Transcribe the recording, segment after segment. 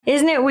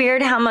Isn't it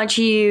weird how much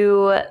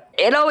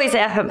it always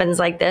happens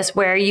like this,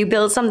 where you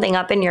build something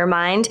up in your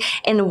mind,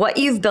 and what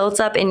you've built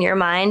up in your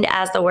mind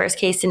as the worst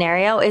case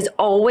scenario is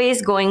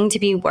always going to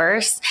be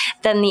worse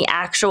than the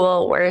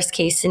actual worst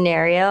case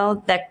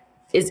scenario that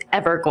is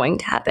ever going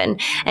to happen.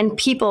 And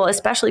people,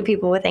 especially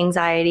people with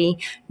anxiety,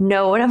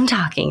 know what I'm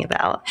talking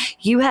about.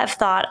 You have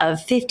thought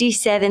of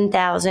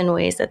 57,000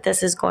 ways that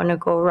this is going to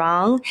go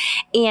wrong.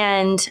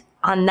 And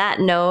on that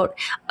note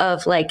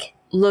of like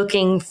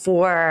looking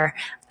for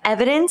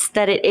evidence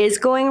that it is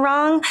going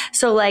wrong.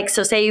 So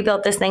say you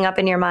built this thing up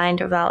in your mind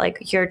about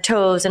like your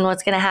toes and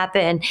what's going to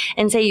happen.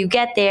 And say you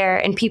get there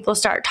and people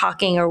start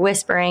talking or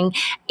whispering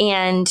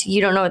and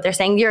you don't know what they're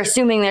saying. You're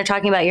assuming they're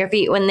talking about your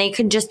feet when they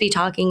could just be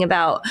talking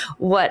about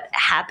what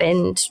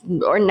happened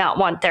or not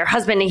want their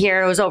husband to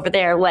hear who's over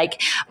there.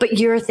 But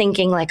you're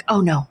thinking like,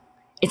 oh no,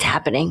 it's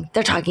happening.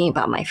 They're talking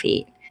about my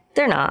feet.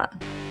 They're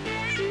not.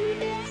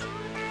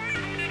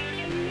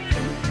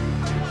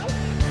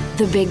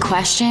 The big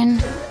question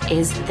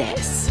is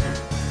this.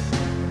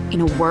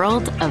 In a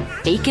world of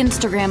fake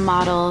Instagram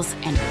models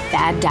and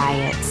fad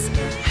diets,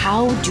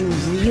 how do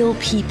real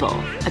people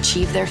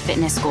achieve their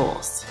fitness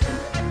goals?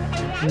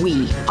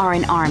 We are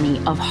an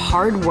army of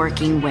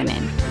hardworking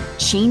women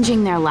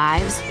changing their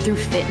lives through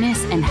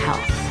fitness and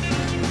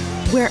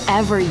health.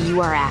 Wherever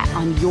you are at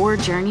on your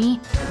journey,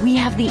 we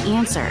have the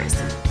answers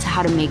to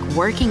how to make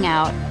working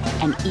out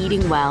and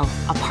eating well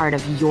a part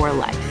of your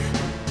life.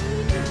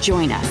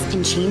 Join us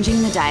in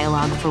changing the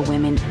dialogue for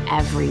women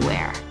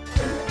everywhere.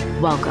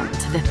 Welcome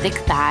to the Thick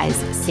Thighs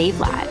Save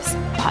Lives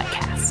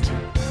podcast.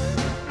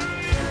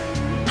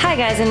 Hi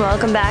guys, and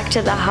welcome back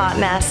to the Hot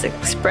Mess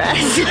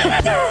Express.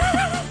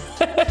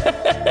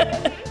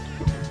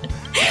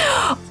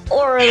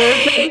 Or the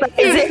Thick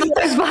Thighs Save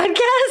Lives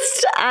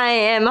podcast. I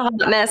am Hot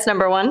Mess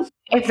number 1.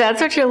 If that's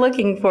what you're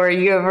looking for,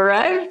 you have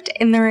arrived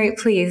in the right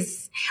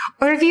place.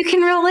 Or if you can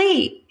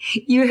relate,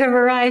 you have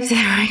arrived in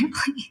the right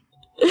place.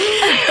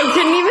 I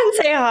didn't even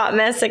say Hot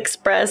Mess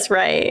Express,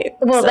 right?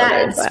 Well,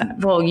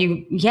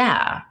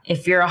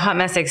 if you're a Hot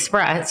Mess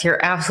Express, you're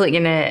absolutely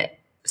going to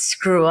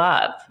screw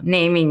up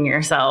naming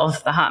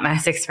yourself the Hot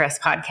Mess Express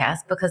podcast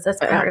because that's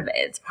part of it.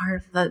 It's part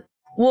of the...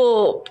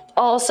 Well,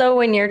 also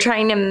when you're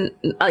trying to...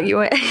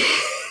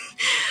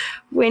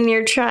 when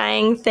you're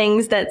trying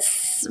things that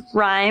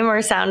rhyme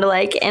or sound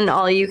alike and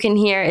all you can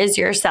hear is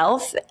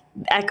yourself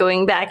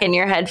echoing back in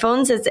your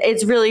headphones,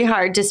 it's really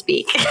hard to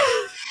speak.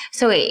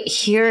 So wait,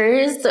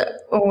 here's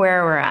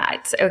where we're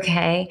at,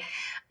 okay?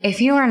 If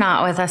you are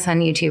not with us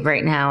on YouTube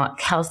right now,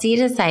 Kelsey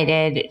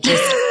decided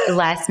just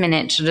last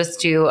minute to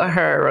just do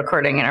her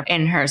recording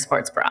in her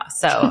sports bra.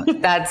 So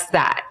that's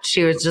that.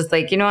 She was just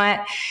like, you know what?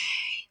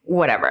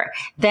 Whatever.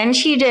 Then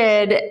she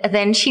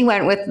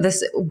went with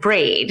this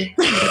braid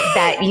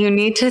that you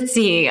need to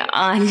see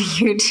on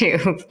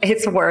YouTube.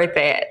 It's worth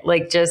it.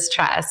 Like, just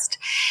trust.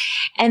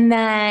 And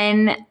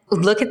then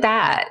look at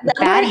that.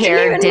 That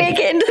hair didn't make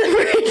it into the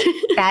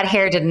braid. That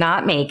hair did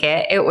not make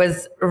it. It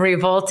was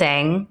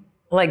revolting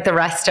like the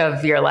rest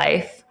of your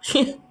life.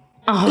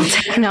 Oh,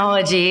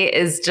 technology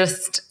is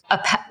just,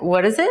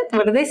 what is it?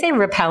 What do they say?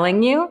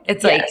 Repelling you?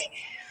 It's like,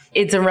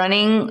 it's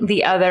running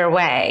the other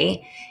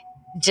way.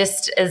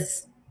 Just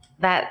as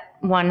that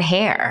one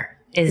hair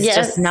is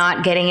just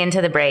not getting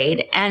into the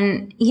braid.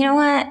 And you know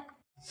what?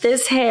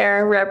 This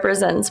hair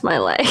represents my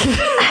life.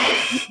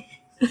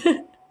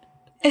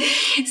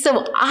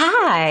 So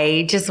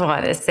I just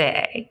want to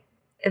say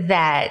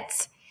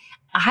that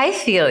I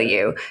feel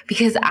you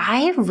because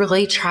I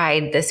really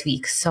tried this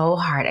week so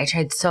hard. I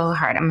tried so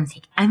hard. I'm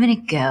going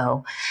to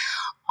go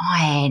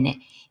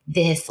on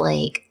this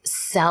like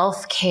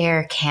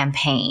self-care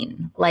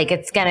campaign. Like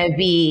it's going to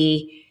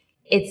be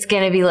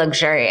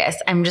luxurious.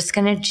 I'm just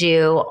going to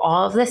do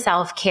all of the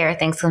self-care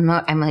things. I'm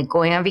like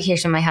going on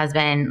vacation with my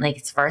husband. Like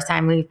it's the first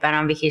time we've been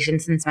on vacation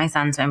since my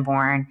son's been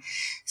born.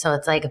 So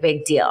it's like a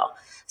big deal.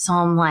 So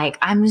I'm like,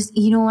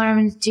 you know what I'm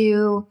going to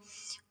do?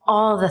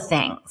 All the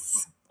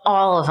things,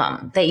 all of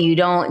them that you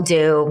don't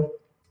do.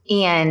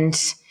 And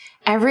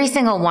every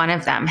single one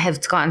of them has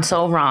gone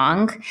so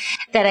wrong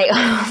that I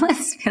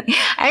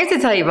have to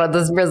tell you about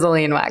this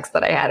Brazilian wax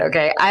that I had,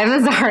 okay?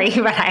 I'm sorry,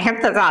 but I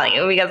have to tell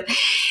you because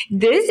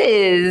this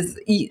is...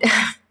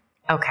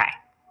 Okay.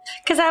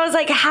 Because I was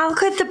like, how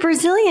could the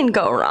Brazilian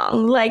go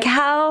wrong? Like,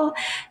 how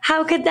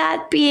could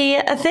that be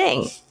a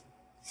thing?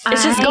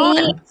 It's just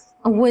gone.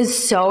 Was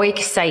so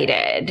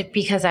excited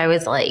because I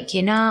was like,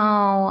 you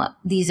know,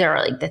 these are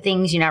like the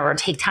things you never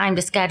take time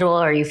to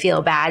schedule or you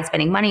feel bad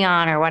spending money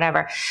on or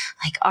whatever.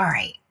 Like, all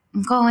right,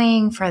 I'm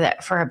going for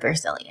a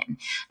Brazilian.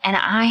 And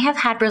I have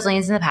had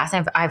Brazilians in the past.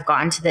 I've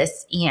gone to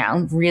this, you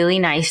know, really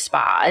nice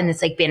spa and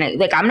it's like been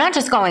like, I'm not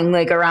just going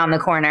like around the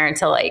corner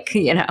to like,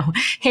 you know,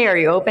 hey, are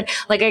you open?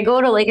 Like I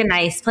go to like a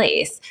nice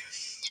place.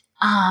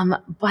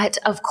 But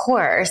of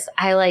course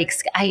I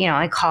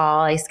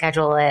call, I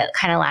schedule it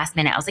kind of last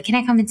minute. I was like, can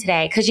I come in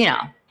today? Cause you know,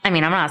 I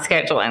mean, I'm not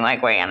scheduling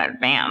like way in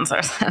advance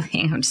or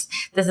something.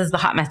 This is the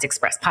Hot Mess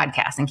Express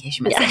podcast in case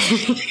you missed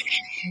it.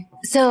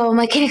 So I'm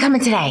like, can you come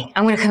in today?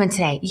 I'm going to come in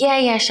today.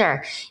 Yeah,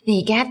 sure. And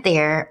you get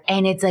there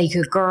and it's like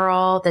a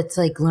girl that's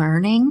like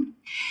learning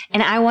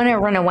and I want to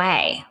run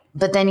away,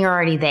 but then you're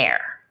already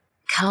there.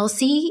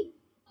 Kelsey,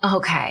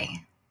 okay.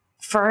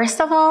 First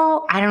of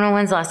all, I don't know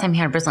when's the last time you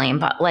had a Brazilian,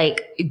 but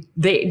like,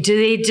 did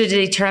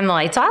they turn the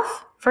lights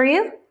off for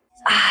you?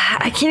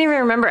 I can't even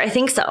remember. I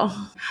think so.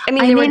 I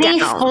mean, I'm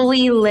in a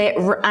fully lit.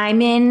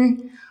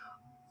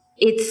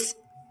 It's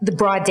the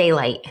broad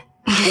daylight.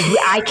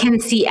 I can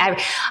see.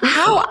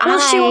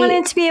 She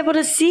wanted to be able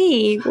to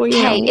see. Well,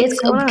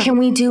 can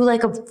we do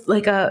like a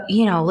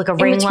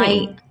ring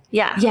light?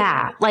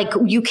 Yeah. Like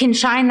you can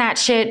shine that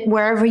shit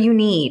wherever you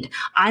need.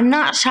 I'm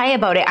not shy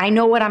about it. I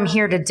know what I'm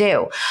here to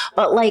do.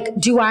 But like,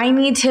 do I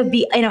need to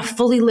be in a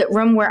fully lit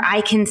room where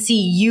I can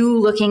see you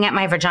looking at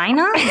my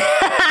vagina?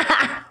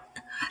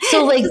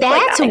 So like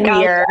that's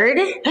weird.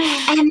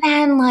 And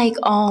then like,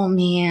 oh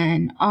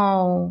man,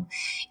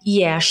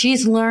 yeah,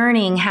 she's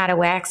learning how to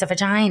wax a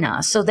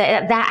vagina. So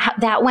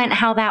that went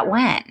how that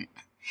went.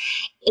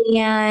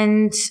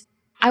 And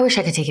I wish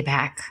I could take it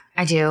back.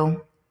 I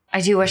do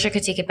wish I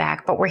could take it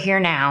back, but we're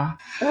here now.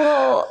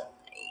 Well,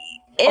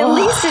 at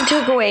least it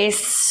took away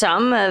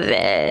some of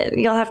it.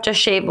 You'll have to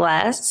shave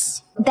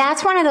less.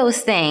 That's one of those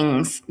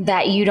things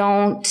that you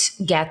don't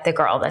get the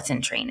girl that's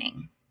in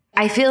training.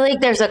 I feel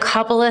like there's a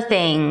couple of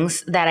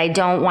things that I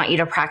don't want you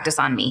to practice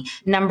on me.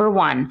 Number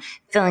 1,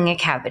 filling a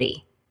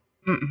cavity.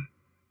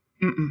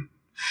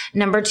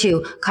 Number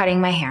 2,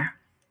 cutting my hair.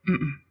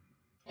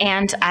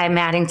 And I'm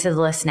adding to the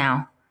list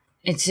now.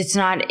 It's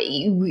not,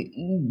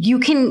 you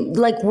can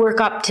like work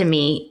up to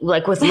me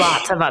like with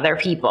lots of other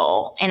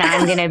people. And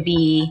I'm going to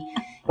be,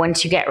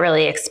 once you get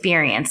really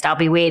experienced, I'll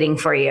be waiting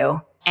for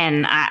you.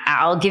 And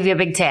I'll give you a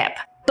big tip.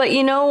 But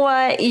you know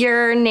what?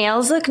 Your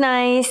nails look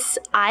nice.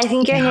 I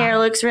think your hair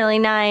looks really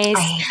nice.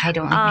 I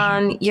don't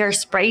like your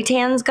spray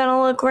tan's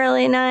gonna look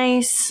really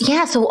nice.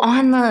 Yeah. So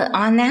on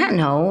that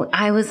note,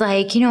 I was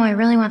like, I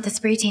really want the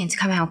spray tan to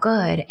come out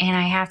good, and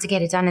I have to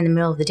get it done in the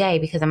middle of the day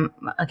because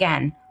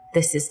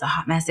this is the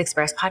Hot Mess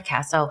Express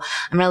podcast. So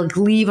I'm going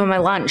to leave on my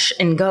lunch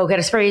and go get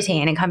a spray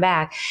tan and come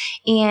back.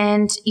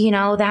 And,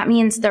 that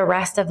means the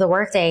rest of the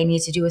workday I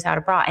need to do without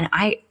a bra. And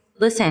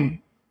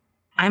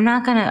I'm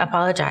not going to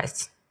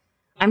apologize.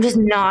 I'm just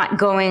not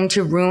going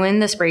to ruin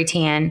the spray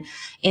tan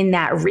in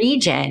that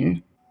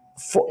region.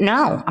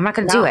 No, I'm not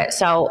going to do it.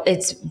 So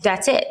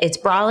that's it. It's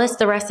braless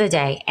the rest of the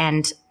day.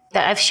 And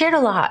I've shared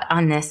a lot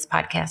on this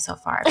podcast so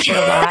far. I've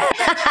shared a lot.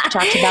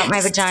 Talked about my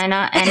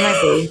vagina and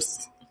my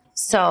boobs.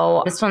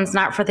 So this one's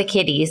not for the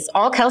kiddies.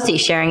 All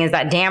Kelsey's sharing is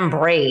that damn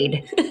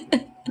braid.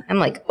 I'm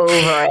like over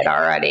it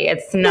already.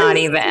 It's not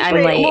even, I'm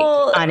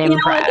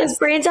unimpressed. This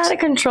braid's out of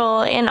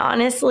control. And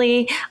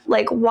honestly,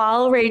 like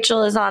while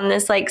Rachel is on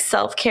this like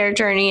self-care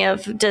journey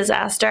of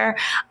disaster,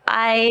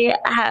 I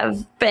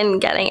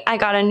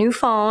got a new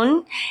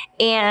phone,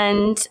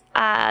 and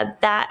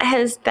that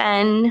has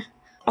been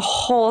a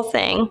whole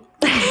thing.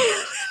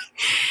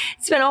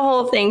 It's been a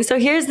whole thing. So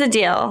here's the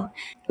deal.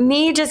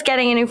 Me just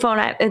getting a new phone,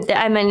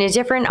 I'm in a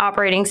different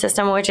operating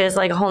system, which is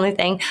like a whole new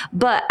thing,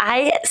 but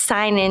I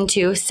sign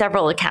into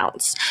several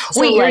accounts. So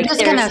wait, you're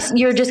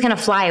just gonna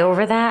fly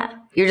over that?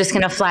 You're just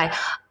gonna fly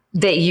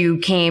that you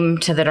came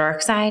to the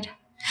dark side?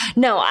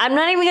 No, I'm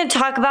not even going to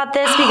talk about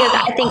this because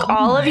I think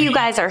all of you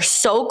guys are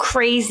so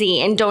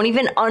crazy and don't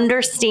even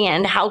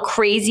understand how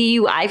crazy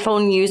you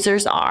iPhone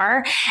users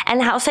are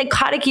and how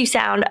psychotic you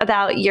sound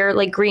about your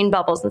like green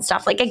bubbles and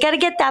stuff. Like I got to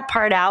get that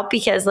part out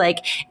because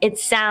like it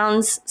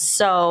sounds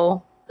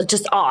so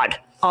just odd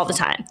all the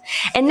time.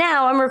 And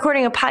now I'm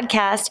recording a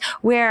podcast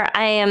where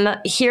I am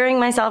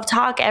hearing myself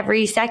talk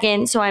every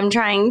second. So I'm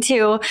trying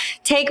to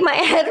take my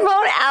headphone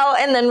out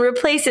and then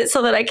replace it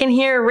so that I can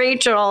hear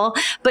Rachel,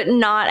 but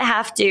not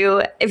have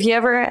to. If you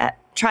ever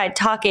tried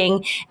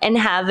talking and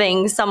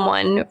having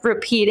someone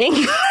repeating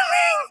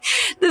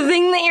the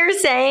thing that you're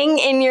saying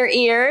in your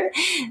ear,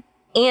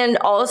 and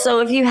also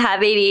if you have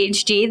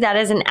ADHD, that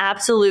is an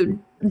absolute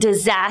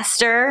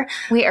disaster.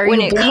 Wait, are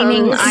you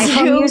blaming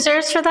iPhone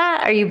users for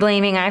that? Are you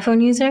blaming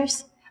iPhone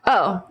users?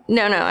 Oh,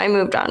 no, I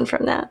moved on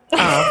from that.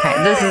 Oh,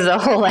 okay. This is a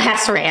whole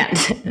ass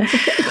rant.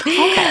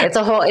 Okay.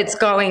 It's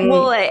going.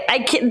 Well,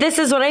 this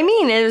is what I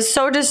mean. It was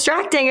so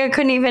distracting. I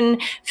couldn't even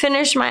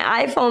finish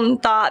my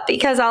iPhone thought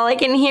because all I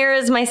can hear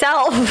is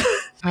myself.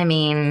 I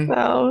mean.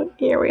 So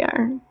here we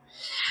are.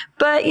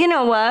 But you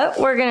know what?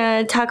 We're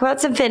going to talk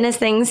about some fitness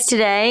things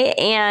today.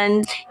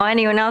 And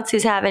anyone else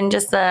who's having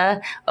just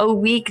a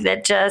week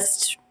that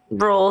just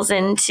rolls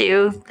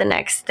into the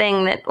next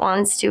thing that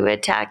wants to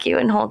attack you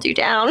and hold you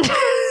down.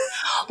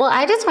 Well,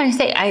 I just want to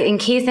say, in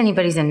case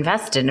anybody's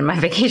invested in my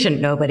vacation,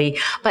 nobody,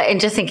 but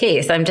just in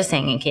case, I'm just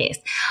saying in case.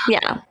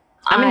 Yeah,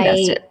 I'm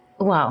invested.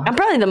 Well, I'm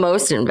probably the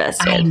most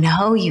invested. I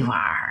know you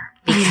are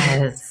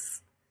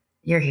because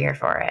you're here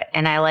for it.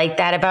 And I like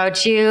that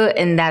about you.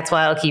 And that's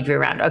why I'll keep you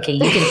around. Okay,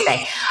 you can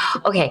stay.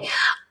 Okay.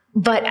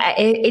 But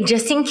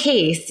just in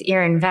case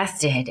you're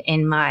invested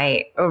in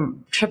my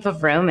trip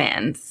of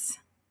romance,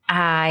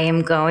 I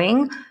am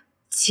going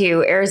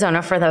to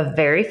Arizona for the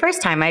very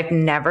first time. I've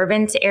never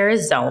been to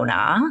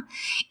Arizona.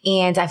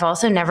 And I've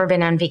also never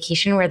been on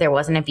vacation where there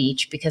wasn't a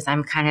beach because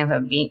I'm kind of a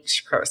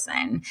beach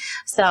person.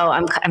 So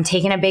I'm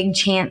taking a big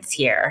chance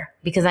here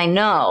because I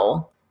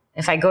know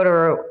if I go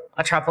to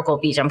a tropical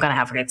beach, I'm going to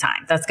have a good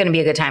time. That's going to be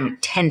a good time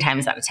 10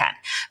 times out of 10.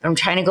 But I'm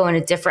trying to go in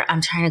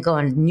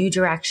a new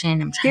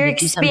direction. I'm trying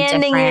to do something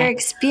different. You're expanding your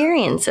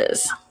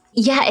experiences.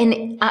 Yeah.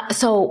 And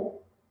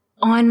so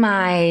on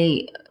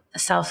my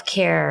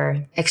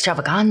self-care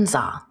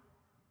extravaganza,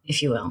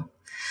 if you will,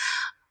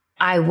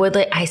 I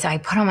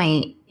put on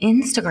my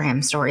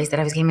Instagram stories that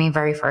I was getting my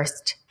very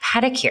first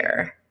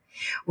pedicure,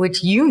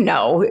 which you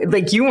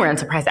weren't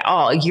surprised at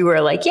all. You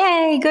were like,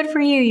 yay, good for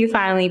you. You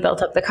finally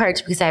built up the courage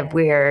because I have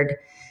weird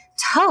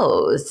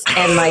toes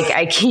and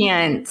I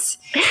can't.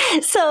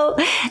 So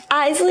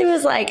Isley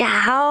was like,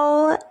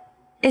 how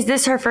is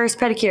this her first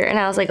pedicure? And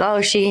I was like,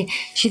 oh, she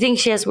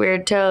thinks she has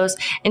weird toes.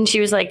 And she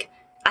was like,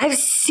 I've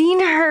seen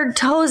her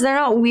toes. They're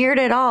not weird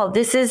at all.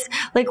 This is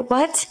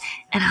what?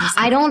 And I was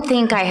like, I don't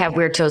think I have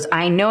weird toes.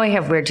 I know I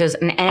have weird toes.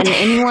 And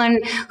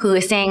anyone who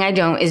is saying I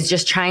don't is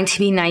just trying to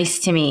be nice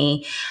to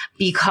me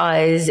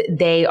because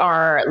they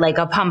are like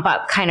a pump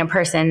up kind of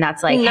person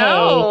that's like,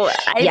 no,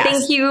 hey. I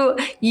think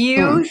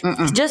you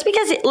just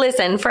because,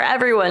 listen, for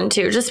everyone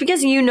too, just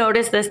because you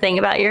notice this thing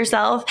about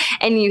yourself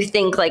and you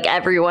think like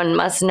everyone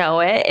must know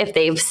it if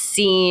they've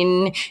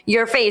seen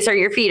your face or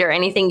your feet or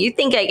anything, you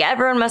think like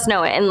everyone must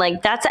know it. And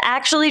like, that's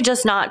actually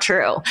just not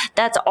true.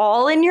 That's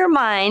all in your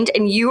mind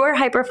and you are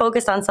hyper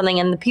focused on something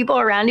and the people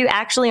around you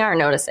actually aren't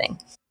noticing.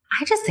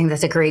 I just think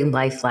that's a great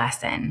life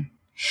lesson.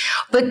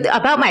 But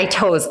about my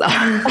toes, though.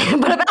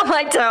 But about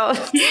my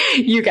toes.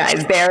 You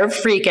guys, they're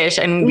freakish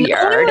and weird.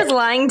 I was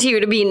lying to you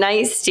to be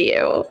nice to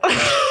you.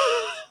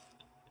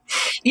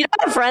 You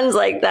don't have friends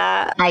like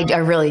that. I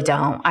really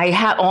don't. I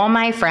have all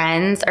my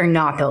friends are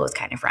not those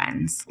kind of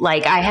friends.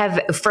 Like I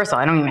have, first of all,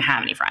 I don't even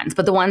have any friends,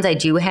 but the ones I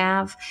do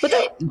have,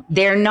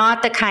 they're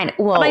not the kind.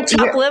 Well, my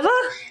chopped liver.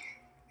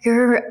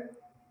 Your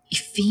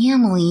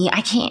family.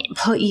 I can't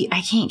count you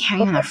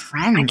in the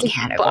friends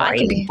category. I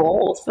can be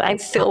both. I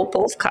fill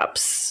both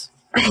cups.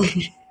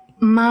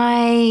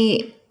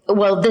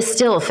 This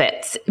still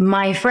fits.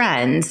 My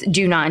friends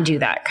do not do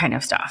that kind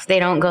of stuff. They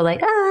don't go like,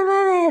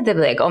 oh, they'll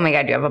be like, oh my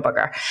God, you have a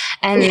booger.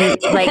 And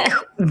like,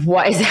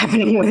 what is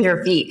happening with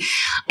your feet?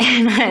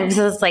 And I'm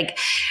just like,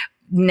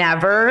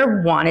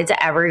 never wanted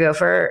to ever go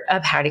for a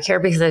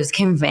pedicure because I was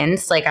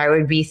convinced like I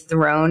would be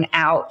thrown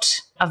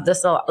out of the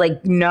salon.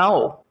 Like,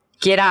 no,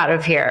 get out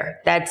of here.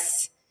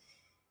 That's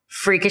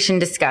freakish and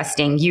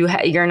disgusting.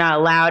 You're not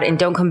allowed and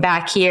don't come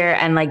back here.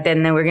 And like,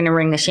 then we're going to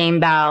ring the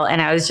shame bell.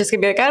 And I was just gonna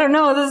be like, I don't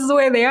know, this is the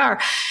way they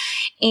are.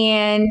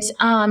 And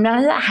none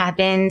of that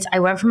happened. I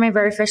went for my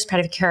very first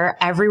pedicure.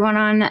 Everyone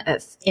on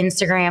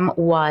Instagram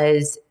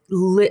was,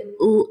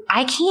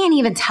 I can't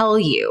even tell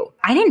you.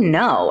 I didn't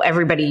know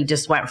everybody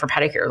just went for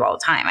pedicures all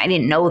the time. I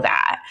didn't know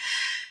that.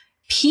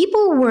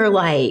 People were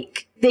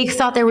like, they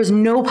thought there was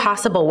no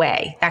possible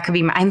way that could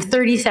be I'm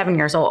 37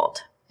 years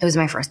old. It was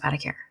my first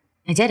pedicure.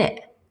 I did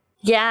it.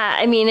 Yeah,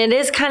 I mean, it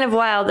is kind of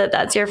wild that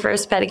that's your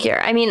first pedicure.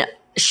 I mean,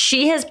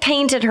 she has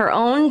painted her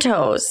own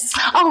toes.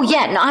 Oh,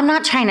 yeah. No, I'm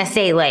not trying to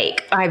say,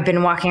 like, I've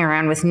been walking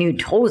around with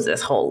nude toes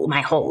my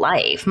whole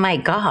life. My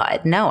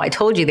God. No, I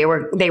told you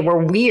they were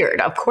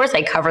weird. Of course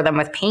I cover them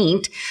with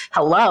paint.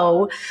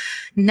 Hello.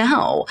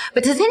 No.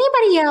 But does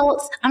anybody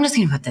else, I'm just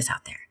going to put this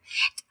out there.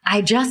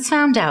 I just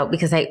found out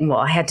because I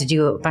had to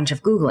do a bunch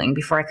of Googling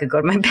before I could go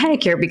to my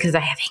pedicure because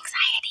I have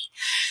anxiety.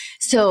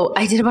 So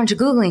I did a bunch of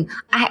Googling.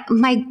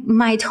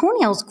 My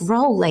toenails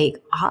grow like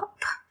up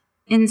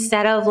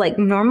instead of like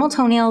normal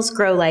toenails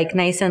grow like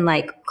nice and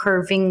like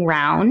curving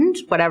round,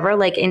 whatever,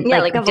 like in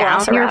like a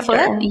down your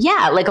velociraptor. foot.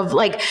 Yeah,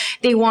 like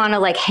they want to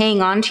like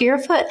hang on to your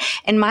foot,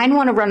 and mine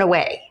want to run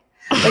away.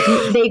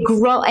 Like they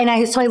grow, and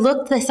I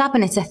looked this up,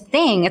 and it's a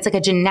thing. It's like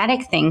a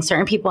genetic thing.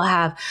 Certain people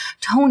have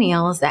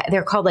toenails that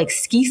they're called like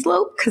ski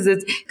slope because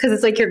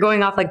it's like you're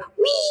going off like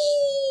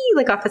wee,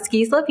 like off a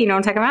ski slope. You know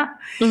what I'm talking about?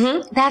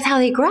 Mm-hmm. That's how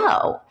they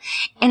grow.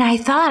 And I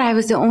thought I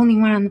was the only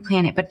one on the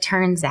planet, but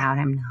turns out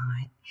I'm not.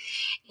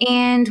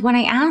 And when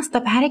I asked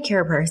the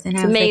pedicure person,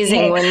 it's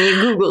amazing when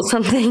you Google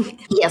something.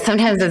 Yeah,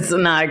 sometimes it's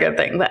not a good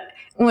thing, but.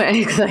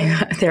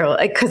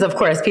 Because of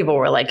course people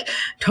were like,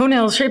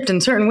 toenails shaped in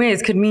certain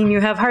ways could mean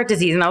you have heart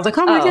disease, and I was like,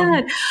 oh my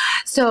God.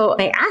 So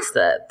I asked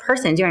the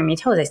person doing my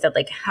toes, I said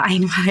like,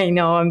 I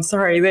know, I'm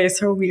sorry, they're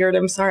so weird,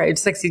 I'm sorry,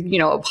 just like,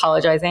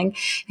 apologizing.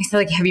 I said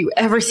like, have you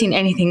ever seen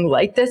anything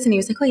like this? And he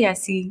was like, oh yeah, I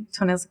see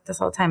toenails like this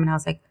all the time. And I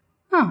was like,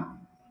 oh.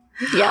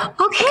 Yeah.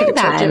 Okay,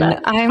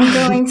 then I'm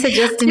going to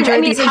just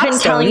enjoy these I've been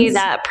stones. telling you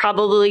that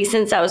probably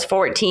since I was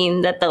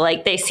 14 that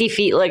they see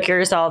feet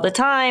lickers all the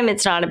time.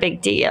 It's not a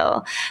big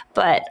deal.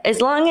 But as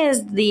long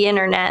as the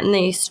internet and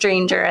the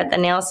stranger at the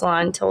nail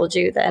salon told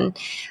you, then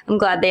I'm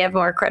glad they have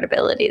more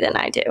credibility than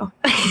I do.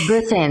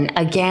 Listen,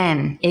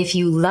 again, if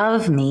you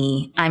love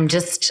me, I'm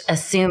just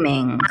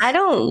assuming. I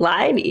don't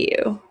lie to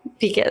you.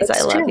 because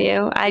I love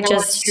you. I you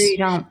don't.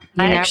 You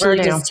I never actually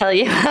do. just tell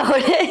you how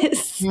it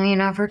is. No, you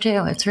never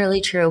do. It's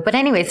really true. But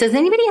anyways, does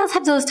anybody else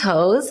have those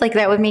toes? Like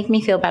that would make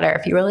me feel better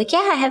if you were like, yeah,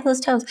 I have those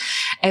toes.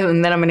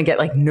 And then I'm going to get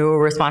like no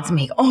response. I'm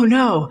like, oh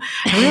no,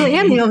 I really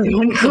am the only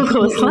one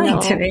Google is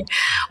lying to me.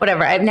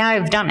 Whatever. Now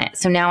I've done it.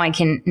 So now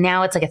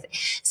it's like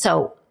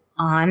so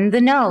on the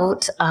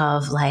note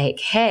of like,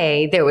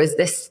 hey, there was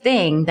this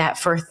thing that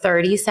for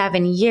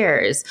 37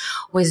 years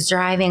was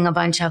driving a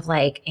bunch of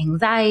like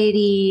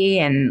anxiety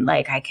and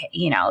like,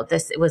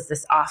 it was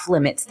this off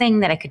limits thing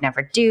that I could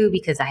never do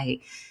because I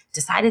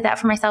decided that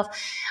for myself.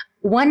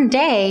 One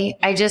day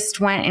I just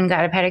went and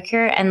got a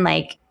pedicure and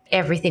like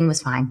everything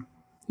was fine.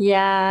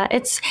 Yeah,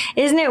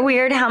 isn't it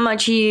weird how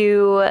much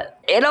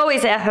it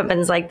always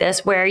happens like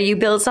this, where you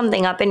build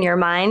something up in your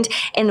mind,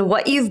 and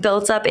what you've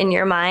built up in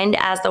your mind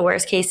as the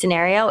worst case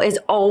scenario is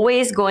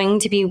always going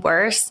to be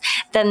worse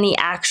than the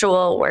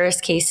actual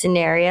worst case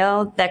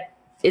scenario that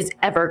is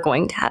ever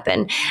going to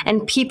happen.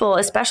 And people,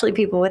 especially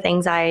people with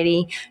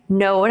anxiety,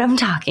 know what I'm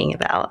talking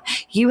about.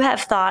 You have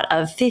thought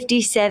of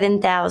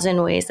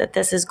 57,000 ways that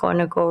this is going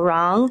to go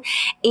wrong.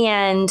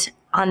 And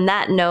on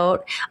that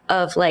note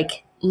of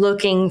like,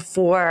 looking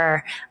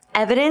for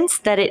evidence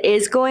that it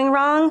is going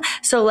wrong.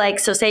 So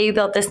say you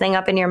built this thing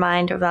up in your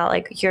mind about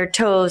like your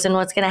toes and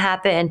what's going to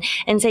happen.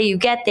 And say you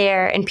get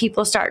there and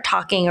people start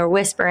talking or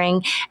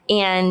whispering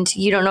and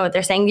you don't know what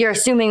they're saying. You're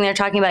assuming they're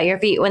talking about your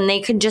feet when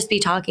they could just be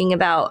talking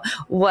about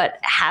what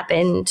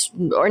happened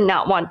or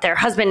not want their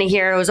husband to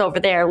hear who's over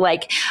there.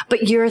 Like,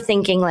 but you're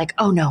thinking like,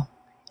 oh no,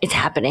 it's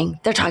happening.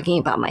 They're talking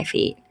about my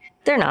feet.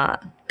 They're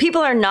not.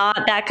 People are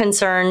not that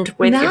concerned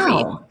with your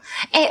feet.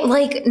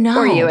 No.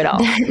 Or you at all.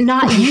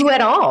 Not you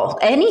at all.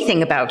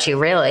 Anything about you,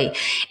 really.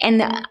 And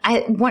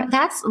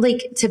that's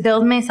like to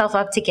build myself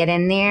up to get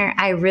in there.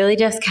 I really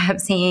just kept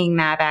saying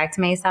that back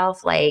to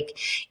myself. Like,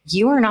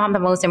 you are not the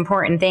most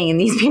important thing in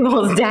these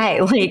people's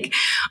day. Like,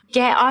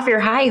 get off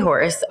your high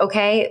horse,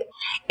 okay?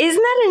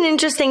 Isn't that an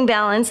interesting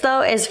balance,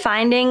 though, is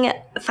finding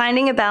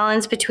a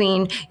balance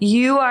between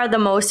you are the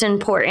most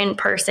important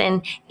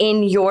person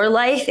in your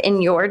life,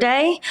 in your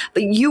day,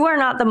 but you are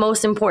not the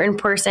most important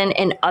person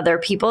in other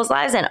people's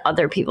lives and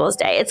other people's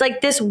day. It's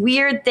like this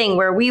weird thing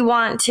where we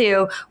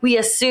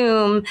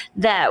assume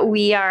that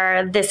we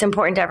are this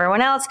important to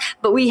everyone else,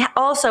 but we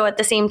also at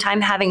the same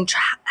time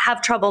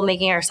have trouble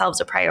making ourselves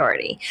a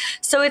priority.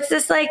 So it's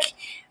this like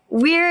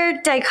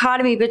weird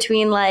dichotomy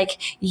between like,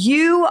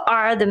 you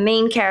are the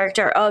main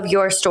character of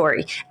your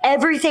story.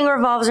 Everything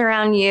revolves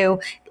around you.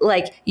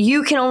 Like,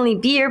 you can only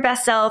be your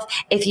best self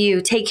if you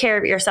take care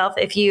of yourself,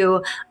 if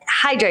you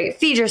hydrate,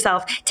 feed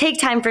yourself,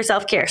 take time for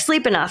self-care,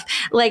 sleep enough.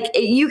 Like,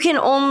 you can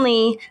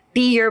only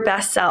be your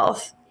best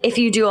self if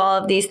you do all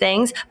of these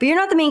things, but you're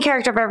not the main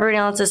character of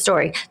everyone else's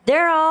story.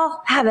 They're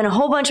all having a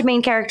whole bunch of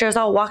main characters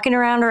all walking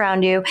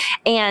around you,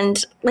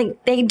 and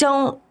like, they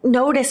don't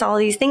notice all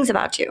these things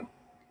about you.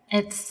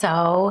 It's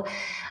so,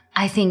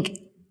 I think,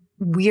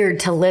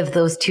 weird to live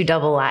those two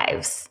double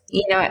lives,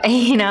 you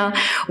know,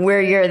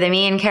 where you're the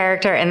main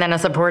character and then a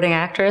supporting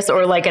actress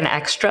or like an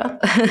extra,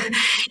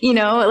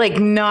 like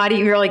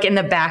you're like in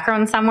the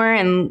background somewhere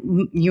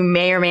and you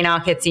may or may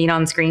not get seen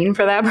on screen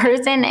for that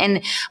person.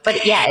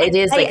 But yeah, it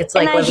is like, it's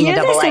like living a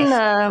double life. I hear this in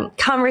the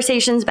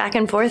conversations back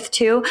and forth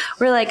too.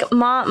 We're like,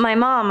 my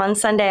mom on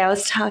Sunday, I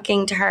was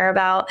talking to her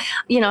about,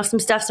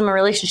 some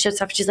relationship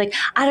stuff. She's like,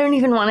 I don't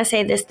even want to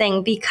say this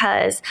thing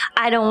because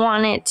I don't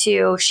want it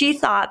to. She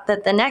thought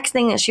that the next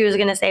thing that she was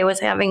going to say was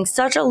having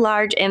such a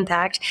large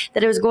impact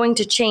that it was going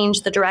to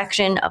change the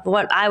direction of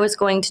what I was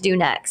going to do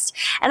next.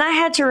 And I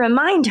had to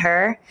remind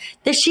her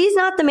that she's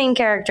not the main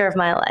character of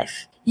my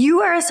life.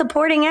 You are a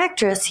supporting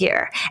actress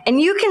here,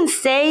 and you can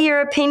say your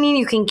opinion,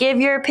 you can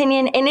give your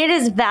opinion, and it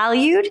is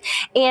valued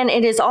and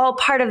it is all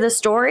part of the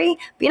story,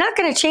 but you're not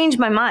going to change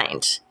my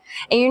mind.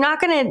 And you're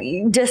not going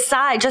to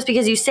decide just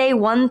because you say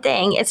one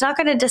thing, it's not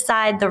going to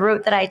decide the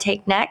route that I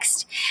take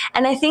next.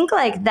 And I think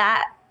like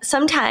that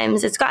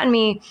sometimes it's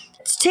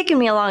taken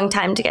me a long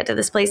time to get to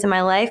this place in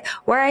my life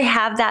where I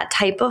have that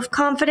type of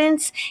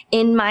confidence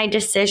in my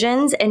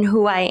decisions and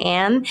who I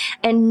am,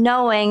 and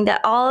knowing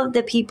that all of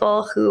the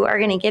people who are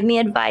going to give me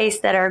advice,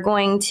 that are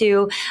going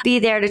to be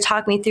there to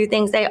talk me through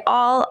things, they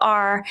all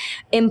are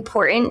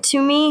important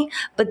to me,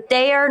 but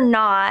they are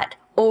not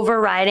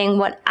overriding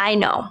what I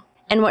know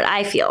and what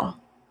I feel.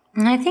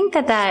 And I think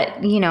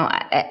that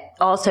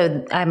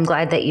also, I'm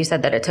glad that you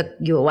said that it took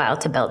you a while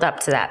to build up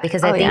to that,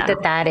 because I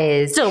think that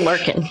is still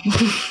working.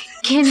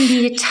 Can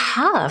be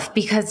tough,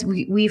 because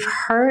we've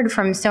heard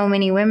from so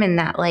many women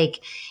that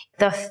like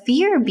the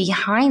fear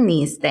behind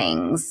these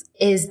things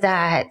is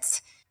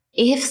that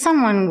if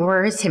someone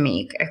were to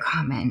make a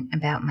comment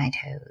about my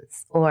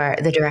toes or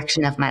the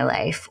direction of my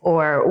life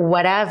or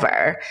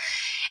whatever,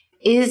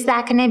 is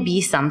that going to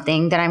be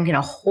something that I'm going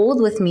to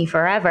hold with me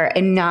forever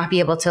and not be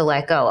able to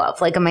let go of?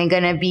 Like, am I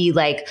going to be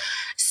like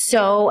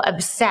so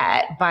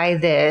upset by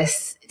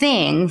this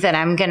thing that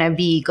I'm going to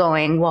be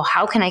going, well,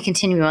 how can I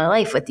continue my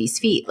life with these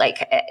feet?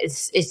 Like,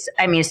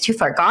 it's too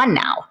far gone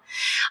now.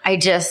 I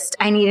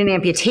need an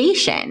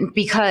amputation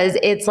because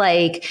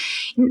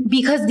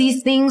because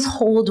these things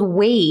hold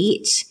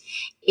weight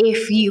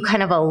if you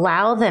kind of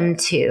allow them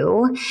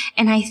to.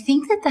 And I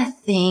think that the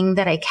thing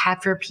that I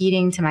kept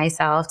repeating to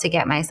myself to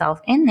get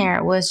myself in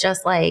there was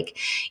just like,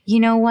 you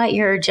know what?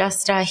 You're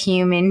just a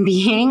human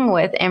being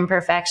with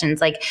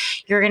imperfections. Like,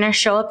 you're going to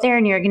show up there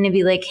and you're going to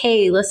be like,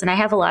 hey, listen, I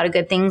have a lot of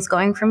good things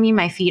going for me.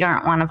 My feet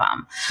aren't one of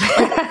them.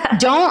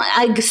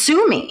 Like,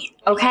 sue me.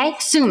 Okay.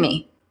 Sue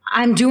me.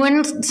 I'm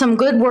doing some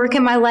good work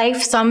in my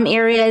life. Some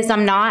areas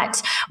I'm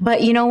not,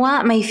 but you know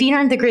what? My feet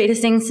aren't the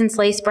greatest thing since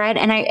sliced bread.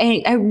 And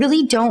I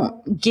really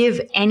don't give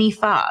any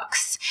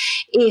fucks.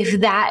 If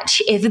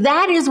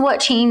that is what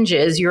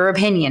changes your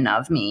opinion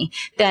of me,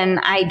 then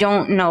I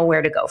don't know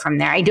where to go from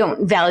there. I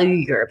don't value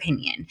your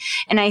opinion.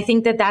 And I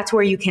think that that's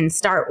where you can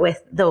start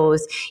with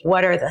those,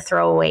 what are the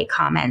throwaway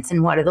comments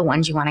and what are the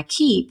ones you want to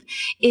keep,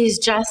 is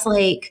just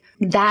like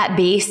that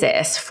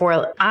basis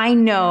for, I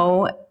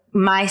know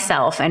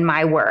myself and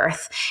my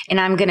worth, and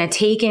I'm going to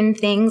take in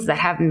things that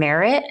have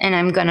merit and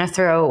I'm going to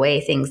throw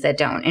away things that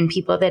don't. And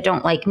people that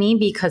don't like me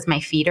because my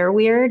feet are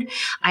weird,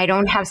 I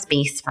don't have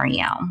space for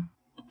you.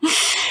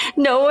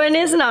 No one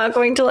is not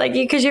going to like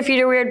you because your feet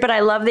are weird, but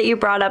I love that you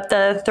brought up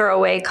the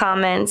throwaway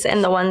comments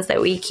and the ones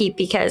that we keep,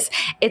 because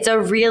it's a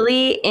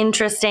really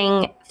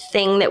interesting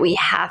thing that we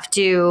have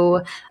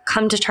to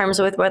come to terms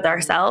with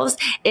ourselves,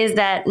 is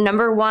that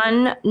number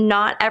one,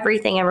 not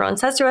everything everyone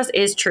says to us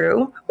is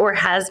true or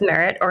has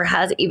merit or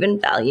has even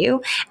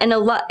value.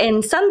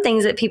 And some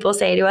things that people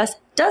say to us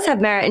does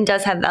have merit and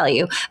does have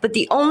value, but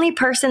the only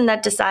person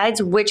that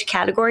decides which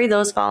category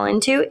those fall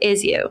into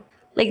is you.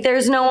 Like,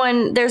 there's no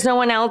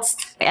one else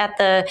at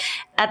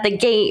the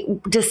gate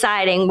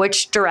deciding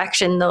which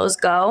direction those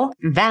go.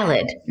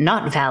 Valid,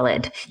 not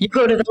valid. You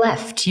go to the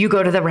left, you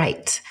go to the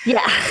right.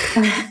 Yeah.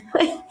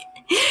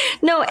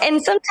 No,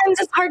 and sometimes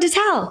it's hard to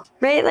tell,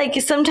 right?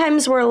 Like,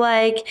 sometimes we're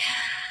like,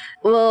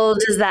 well,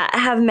 does that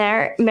have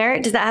merit?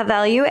 Does that have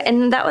value?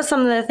 And that was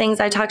some of the things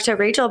I talked to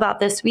Rachel about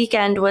this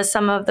weekend, was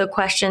some of the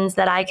questions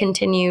that I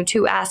continue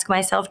to ask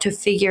myself to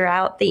figure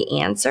out the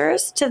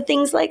answers to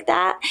things like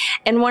that.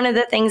 And one of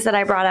the things that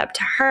I brought up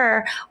to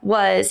her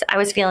was I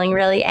was feeling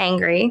really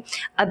angry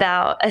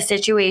about a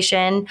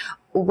situation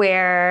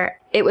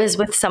where it was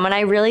with someone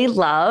I really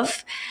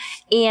love.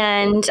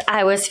 And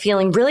I was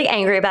feeling really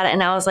angry about it.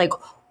 And I was like,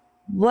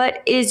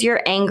 what is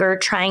your anger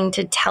trying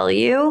to tell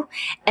you?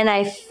 And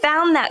I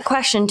found that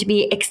question to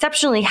be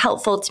exceptionally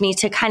helpful to me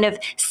to kind of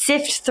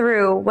sift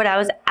through what I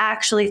was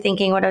actually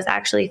thinking, what I was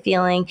actually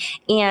feeling,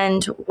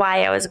 and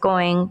why I was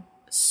going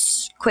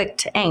quick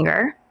to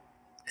anger,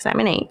 because I'm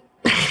an 8.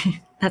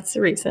 That's the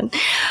reason.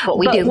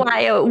 What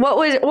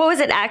was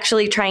it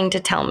actually trying to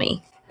tell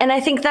me? And I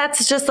think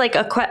that's just like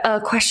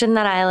a question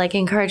that I like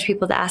encourage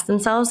people to ask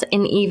themselves.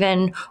 And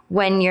even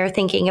when you're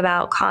thinking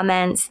about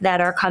comments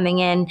that are coming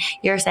in,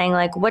 you're saying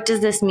like, what does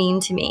this mean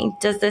to me?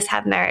 Does this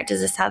have merit? Does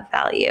this have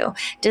value?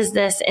 Does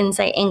this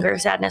incite anger,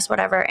 sadness,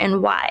 whatever?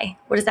 And why?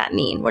 What does that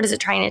mean? What is it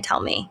trying to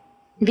tell me?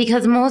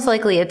 Because most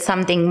likely it's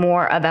something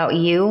more about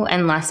you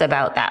and less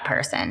about that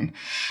person.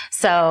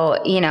 So,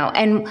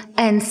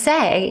 and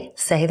say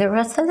the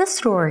rest of the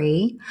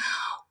story.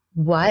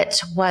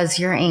 What was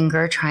your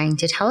anger trying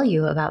to tell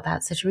you about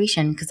that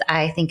situation? Because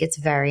I think it's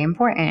very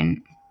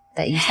important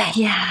that you say.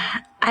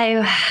 Yeah,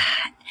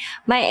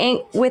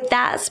 with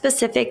that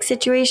specific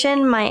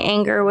situation, my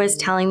anger was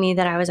telling me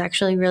that I was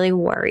actually really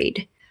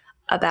worried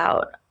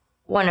about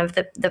one of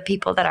the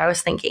people that I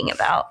was thinking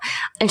about.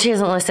 And she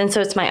doesn't listen, so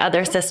it's my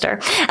other sister.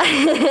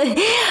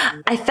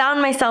 I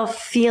found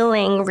myself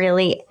feeling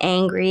really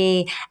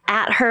angry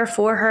at her,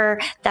 for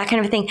her, that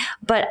kind of thing.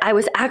 But I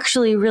was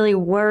actually really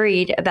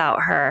worried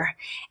about her.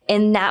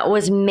 And that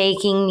was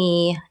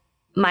making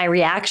my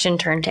reaction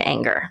turn to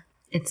anger.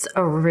 It's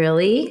a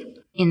really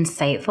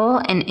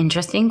insightful and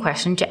interesting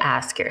question to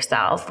ask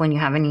yourself when you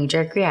have a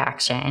knee-jerk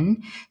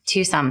reaction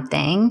to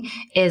something,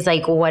 is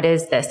like, what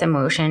is this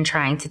emotion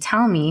trying to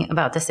tell me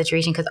about the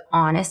situation? Because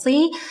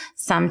honestly,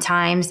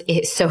 sometimes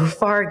it's so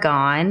far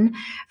gone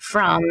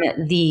from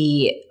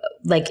the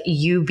like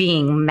you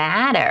being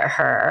mad at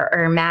her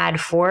or mad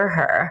for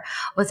her,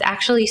 was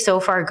actually so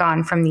far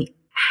gone from the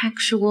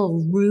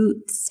actual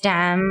root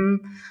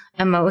stem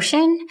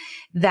emotion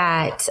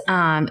that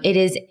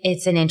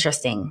it's an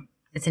interesting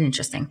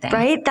thing.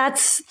 Right?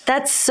 That's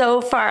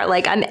so far.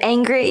 Like, I'm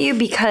angry at you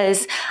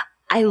because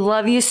I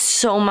love you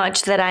so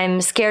much that I'm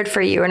scared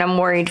for you and I'm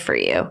worried for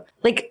you.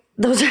 Like,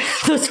 those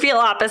feel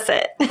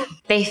opposite.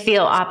 They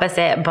feel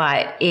opposite,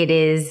 but it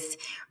is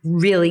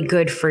really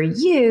good for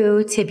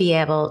you to be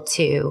able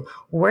to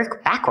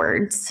work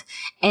backwards.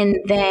 And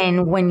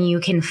then when you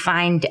can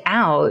find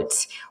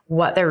out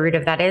what the root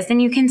of that is, then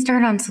you can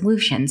start on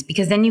solutions,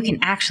 because then you can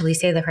actually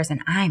say to the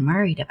person, I'm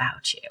worried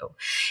about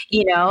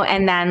you,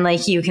 and then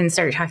like you can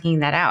start talking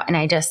that out. And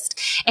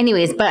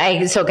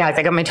so guys,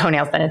 I got my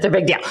toenails done. It's a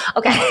big deal.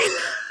 Okay.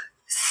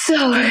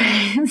 So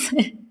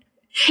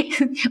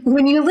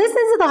when you listen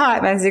to the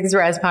Hot Mess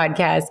Express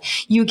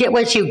podcast, you get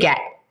what you get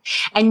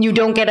and you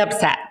don't get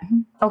upset.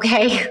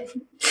 Okay.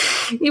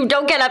 You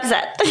don't get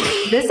upset.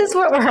 This is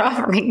what we're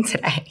offering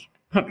today.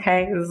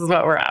 Okay. This is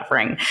what we're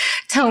offering.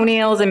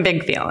 Toenails and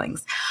big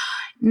feelings.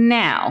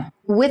 Now,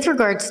 with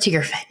regards to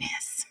your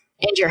fitness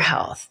and your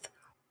health,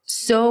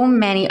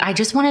 I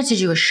just wanted to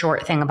do a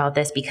short thing about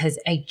this because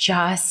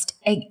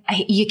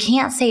you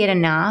can't say it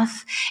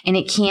enough and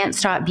it can't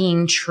stop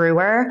being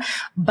truer,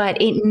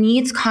 but it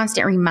needs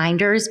constant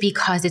reminders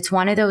because it's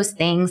one of those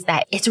things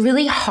that it's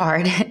really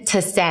hard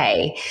to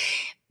say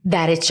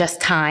that it's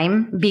just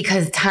time,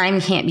 because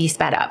time can't be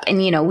sped up. And,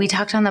 we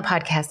talked on the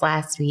podcast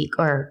last week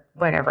or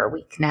whatever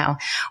week now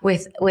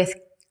with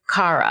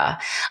Cara.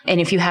 And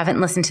if you haven't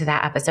listened to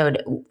that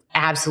episode,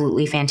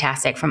 absolutely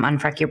fantastic, from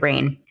Unfreck Your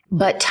Brain.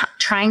 But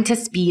trying to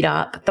speed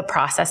up the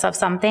process of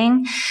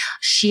something,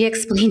 she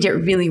explained it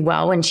really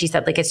well when she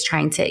said, like, it's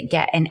trying to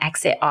get an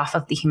exit off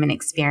of the human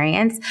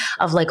experience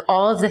of like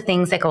all of the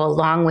things that go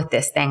along with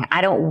this thing.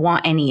 I don't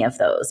want any of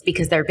those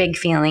because they're big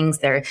feelings.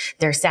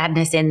 There's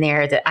sadness in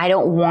there that I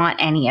don't want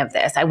any of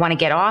this. I want to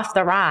get off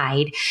the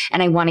ride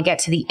and I want to get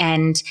to the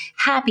end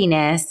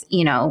happiness,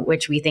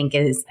 which we think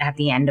is at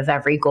the end of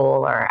every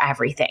goal or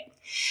everything.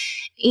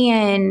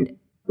 And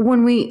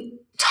when we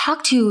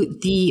talk to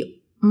the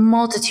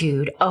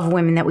multitude of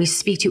women that we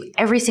speak to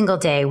every single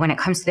day when it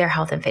comes to their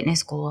health and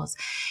fitness goals,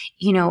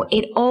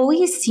 it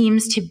always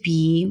seems to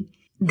be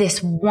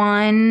this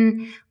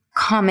one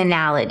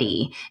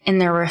commonality in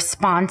their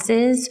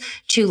responses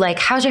to like,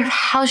 how's your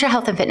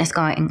health and fitness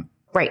going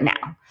right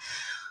now?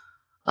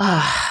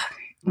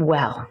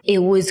 Well, it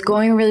was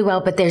going really well,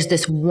 but there's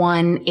this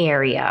one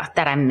area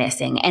that I'm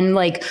missing. And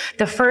like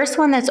the first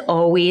one that's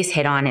always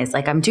hit on is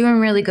like, I'm doing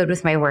really good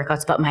with my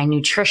workouts, but my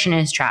nutrition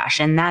is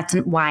trash. And that's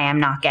why I'm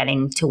not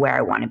getting to where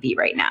I want to be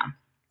right now.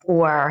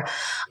 Or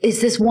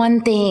is this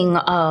one thing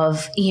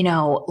of,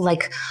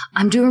 like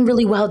I'm doing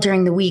really well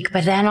during the week,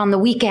 but then on the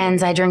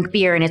weekends I drink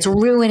beer and it's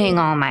ruining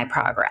all my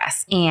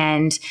progress.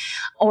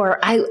 Or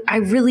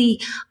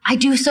I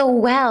do so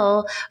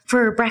well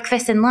for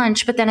breakfast and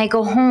lunch, but then I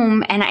go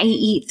home and I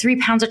eat 3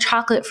 pounds of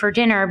chocolate for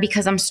dinner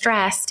because I'm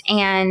stressed.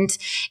 And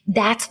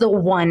that's the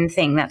one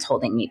thing that's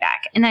holding me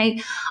back. And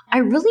I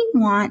really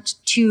want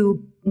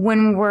to,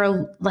 when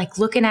we're like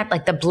looking at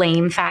like the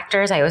blame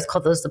factors, I always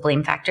call those the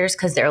blame factors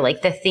because they're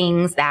like the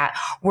things that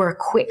we're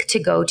quick to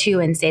go to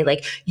and say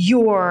like,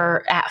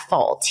 you're at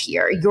fault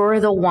here.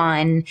 You're the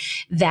one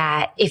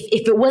that if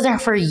it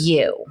wasn't for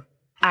you,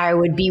 I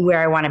would be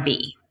where I want to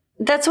be.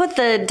 That's what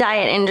the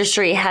diet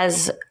industry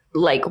has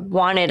like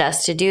wanted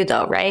us to do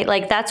though, right?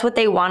 Like that's what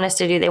they want us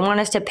to do. They want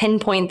us to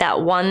pinpoint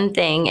that one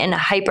thing and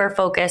hyper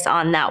focus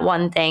on that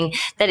one thing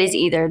that is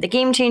either the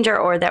game changer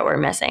or that we're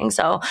missing.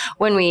 So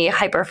when we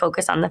hyper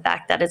focus on the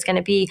fact that it's going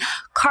to be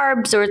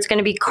carbs or it's going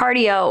to be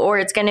cardio or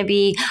it's going to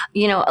be,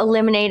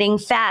 eliminating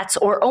fats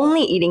or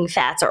only eating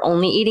fats or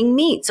only eating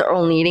meats or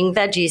only eating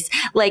veggies,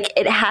 like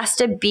it has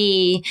to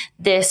be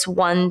this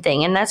one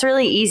thing. And that's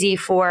really easy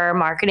for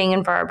marketing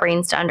and for our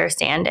brains to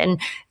understand.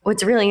 And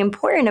what's really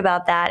important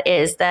about that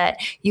is that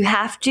you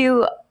have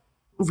to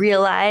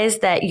realize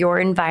that your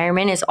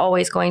environment is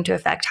always going to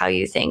affect how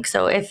you think.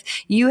 So if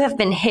you have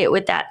been hit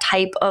with that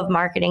type of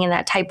marketing and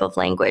that type of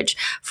language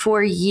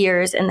for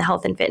years in the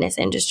health and fitness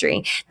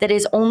industry, that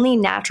is only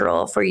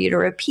natural for you to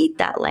repeat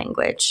that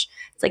language.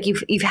 It's like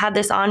you've had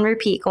this on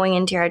repeat going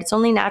into your head. It's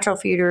only natural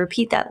for you to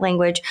repeat that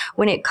language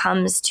when it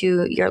comes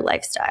to your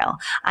lifestyle.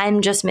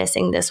 I'm just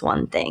missing this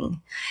one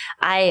thing.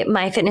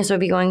 My fitness would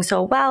be going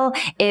so well,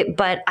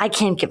 but I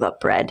can't give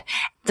up bread.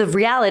 The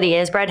reality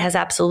is bread has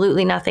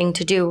absolutely nothing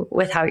to do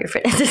with how your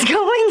fitness is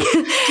going.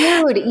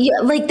 Dude,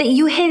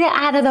 you hit it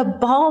out of the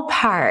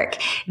ballpark.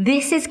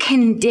 This is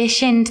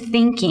conditioned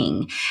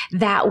thinking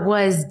that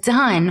was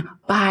done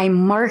by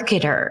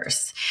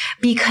marketers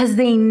because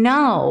they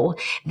know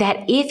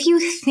that if you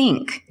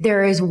think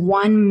there is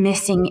one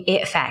missing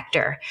it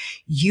factor,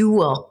 you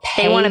will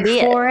pay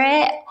for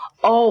it.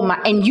 Oh my,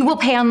 and you will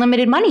pay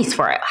unlimited monies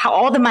for it.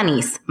 All the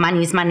monies.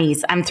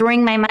 I'm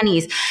throwing my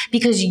monies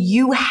because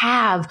you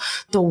have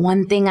the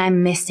one thing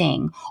I'm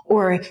missing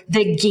or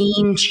the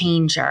game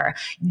changer.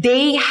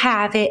 They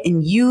have it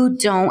and you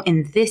don't.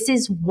 And this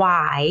is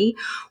why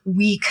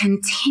we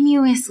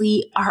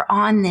continuously are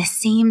on this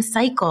same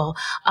cycle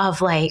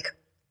of like,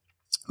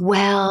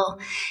 well,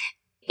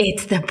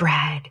 it's the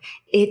bread,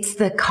 it's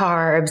the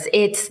carbs,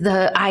 it's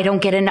the,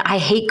 I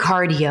hate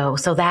cardio.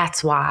 So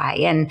that's why.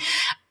 And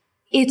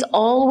it's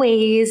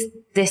always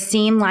the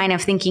same line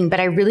of thinking, but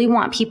I really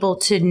want people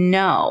to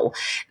know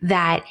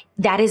that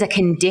that is a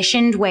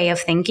conditioned way of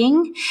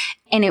thinking.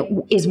 And it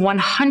is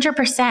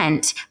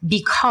 100%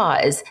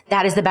 because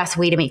that is the best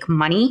way to make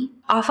money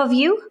off of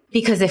you.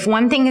 Because if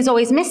one thing is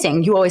always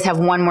missing, you always have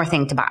one more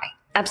thing to buy.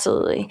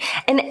 Absolutely.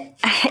 And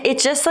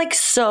it's just like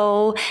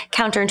so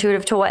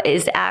counterintuitive to what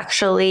is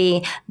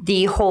actually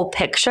the whole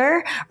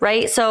picture,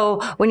 right?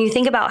 So when you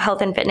think about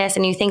health and fitness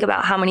and you think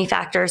about how many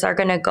factors are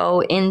going to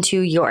go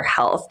into your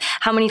health,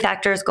 how many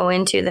factors go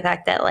into the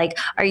fact that like,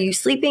 are you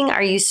sleeping?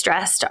 Are you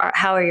stressed?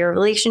 How are your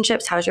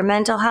relationships? How's your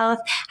mental health?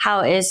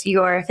 How is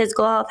your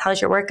physical health?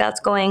 How's your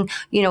workouts going?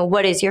 You know,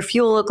 what does your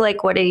fuel look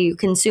like? What are you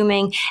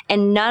consuming?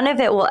 And none of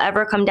it will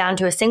ever come down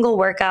to a single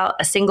workout,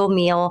 a single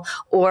meal,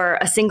 or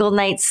a single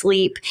night's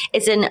sleep.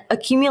 It's an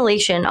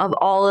accumulation of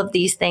all of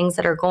these things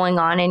that are going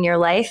on in your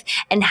life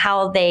and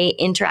how they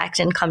interact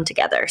and come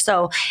together.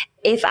 So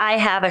if I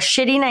have a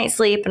shitty night's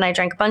sleep and I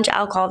drank a bunch of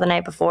alcohol the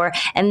night before,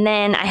 and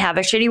then I have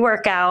a shitty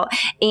workout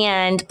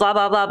and blah,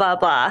 blah, blah, blah,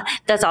 blah,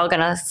 that's all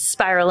going to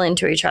spiral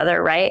into each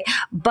other, right?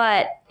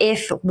 But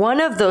if one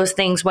of those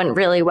things went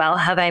really well,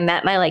 have I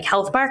met my like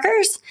health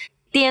markers?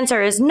 The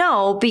answer is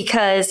no,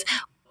 because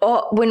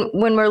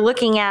when we're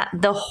looking at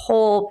the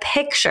whole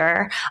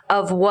picture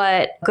of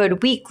what a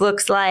good week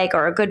looks like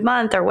or a good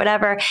month or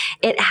whatever,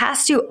 it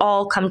has to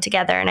all come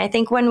together. And I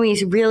think when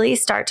we really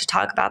start to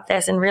talk about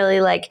this and really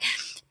like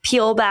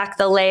peel back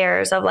the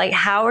layers of like,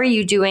 how are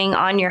you doing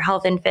on your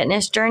health and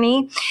fitness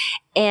journey?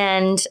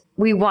 And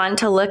we want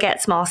to look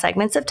at small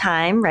segments of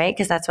time, right?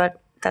 Because that's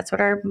what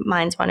our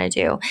minds want to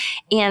do.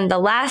 And the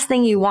last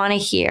thing you want to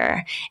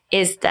hear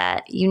is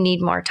that you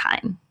need more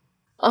time.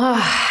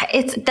 Oh,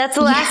 that's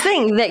the last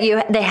thing, that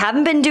they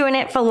haven't been doing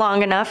it for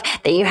long enough,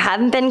 that you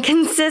haven't been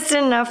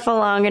consistent enough for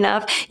long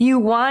enough. You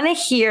want to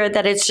hear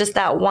that it's just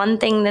that one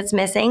thing that's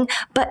missing.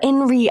 But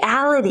in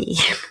reality,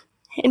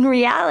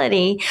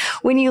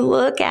 when you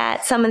look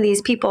at some of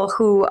these people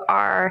who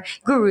are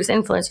gurus,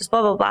 influencers,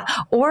 blah, blah, blah,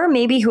 or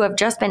maybe who have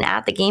just been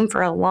at the game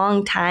for a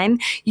long time,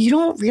 you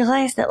don't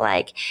realize that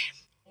like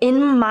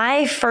in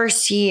my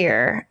first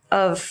year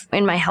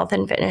in my health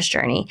and fitness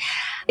journey,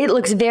 it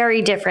looks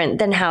very different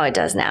than how it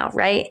does now,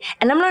 right?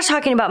 And I'm not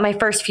talking about my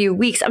first few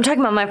weeks. I'm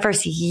talking about my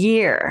first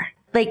year.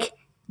 Like,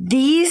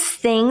 these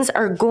things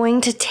are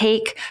going to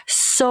take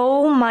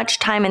so much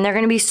time and they're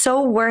going to be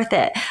so worth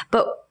it.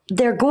 But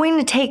they're going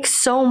to take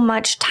so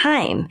much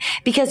time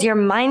because your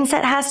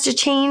mindset has to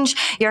change.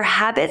 Your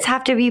habits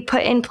have to be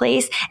put in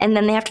place, and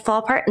then they have to fall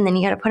apart, and then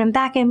you got to put them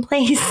back in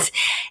place.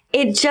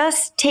 It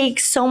just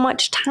takes so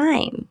much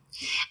time.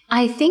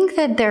 I think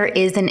that there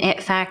is an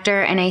it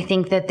factor, and I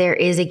think that there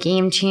is a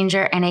game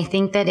changer, and I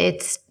think that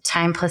it's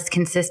time plus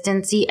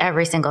consistency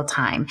every single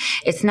time.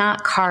 It's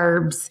not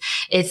carbs.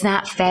 It's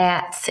not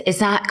fats.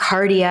 It's not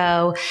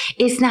cardio.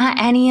 It's not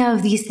any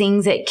of these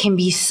things that can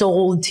be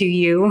sold to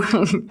you,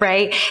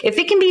 right? If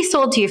it can be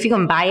sold to you, if you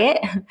can buy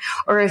it,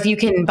 or if you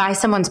can buy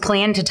someone's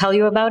plan to tell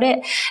you about it,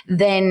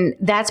 then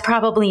that's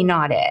probably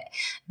not it.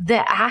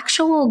 The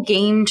actual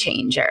game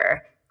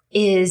changer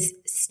is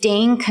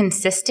staying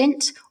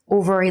consistent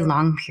over a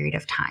long period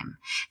of time.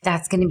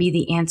 That's going to be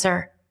the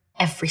answer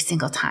every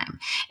single time.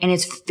 And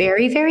it's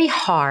very, very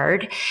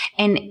hard.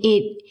 And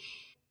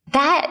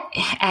that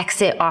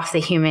exit off the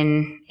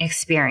human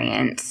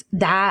experience,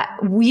 that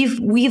we've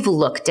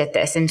looked at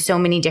this in so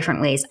many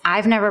different ways.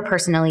 I've never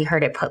personally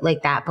heard it put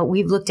like that, but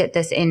we've looked at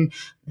this in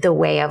the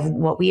way of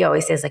what we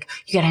always say is like,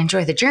 you got to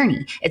enjoy the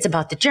journey. It's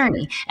about the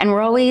journey. And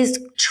we're always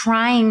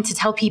trying to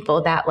tell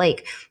people that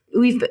like,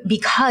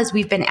 because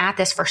we've been at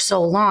this for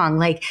so long,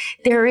 like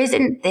there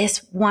isn't this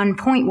one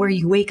point where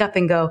you wake up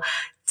and go,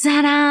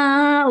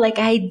 ta-da, like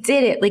I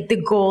did it. Like the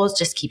goals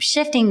just keep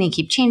shifting. They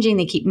keep changing.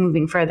 They keep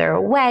moving further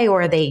away,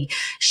 or they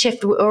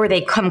shift, or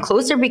they come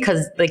closer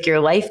because like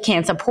your life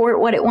can't support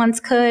what it once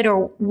could,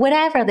 or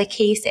whatever the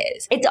case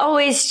is. It's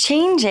always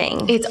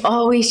changing. It's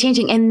always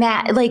changing. And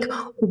that like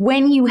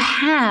when you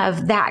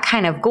have that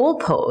kind of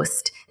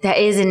goalpost that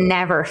is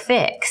never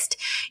fixed,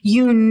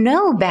 you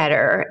know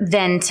better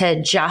than to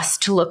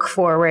just look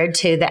forward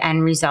to the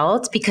end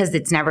results because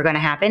it's never going to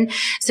happen.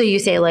 So you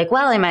say like,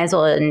 well, I might as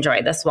well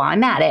enjoy this while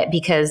I'm at it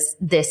because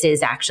this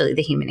is actually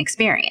the human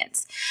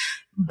experience.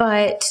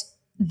 But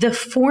the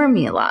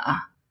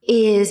formula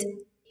is,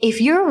 if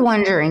you're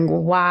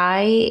wondering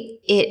why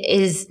it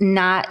is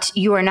not,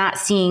 you are not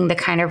seeing the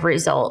kind of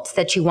results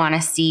that you want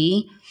to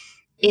see,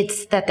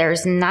 it's that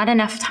there's not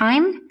enough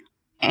time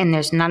and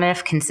there's not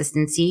enough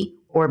consistency,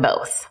 or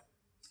both.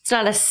 It's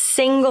not a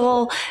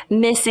single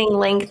missing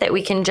link that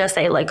we can just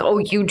say like, oh,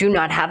 you do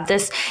not have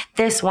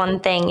this one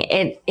thing.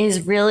 It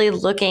is really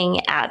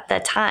looking at the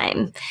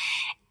time.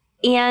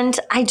 And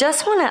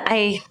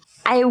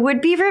I would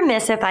be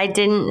remiss if I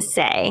didn't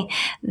say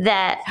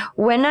that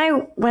when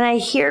I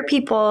hear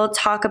people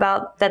talk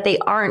about that they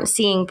aren't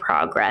seeing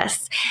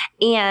progress,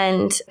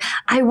 and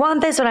I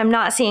want this, but I'm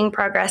not seeing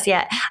progress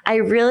yet, I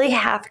really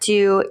have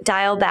to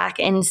dial back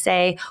and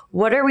say,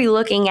 what are we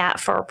looking at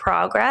for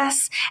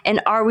progress?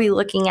 And are we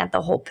looking at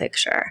the whole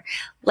picture?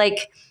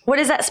 Like, what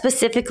does that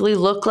specifically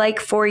look like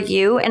for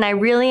you? And I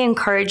really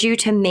encourage you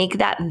to make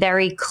that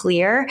very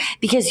clear,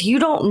 because you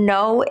don't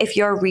know if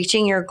you're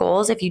reaching your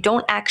goals if you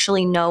don't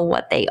actually know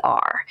what they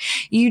are.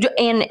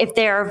 And if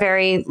they are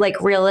very like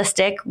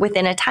realistic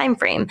within a time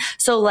frame.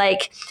 So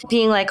like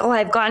being like, oh,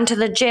 I've gone to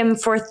the gym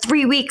for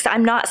 3 weeks,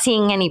 I'm not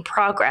seeing any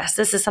progress.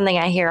 This is something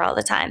I hear all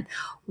the time.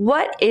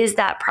 What is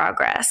that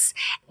progress?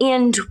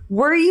 And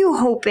were you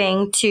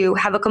hoping to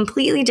have a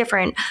completely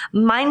different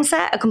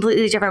mindset, a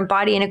completely different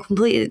body, and a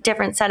completely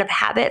different set of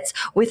habits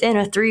within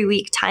a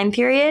 3-week time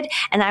period?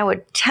 And I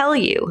would tell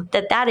you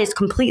that that is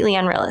completely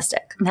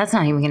unrealistic. That's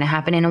not even going to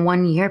happen in a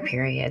 1-year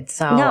period.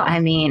 So, no. I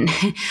mean,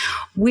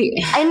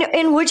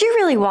 And would you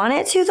really want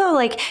it to, though?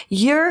 Like,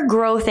 your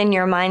growth in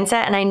your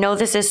mindset, and I know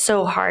this is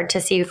so hard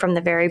to see from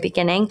the very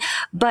beginning,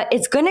 but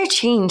it's going to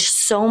change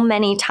so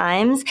many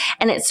times.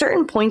 And at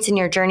certain points in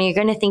your journey, you're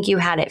going to think you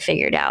had it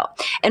figured out.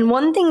 And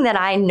one thing that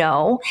I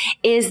know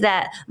is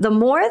that the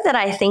more that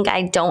I think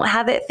I don't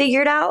have it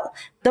figured out,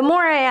 the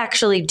more I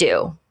actually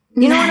do.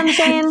 You know what I'm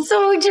saying?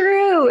 So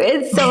true.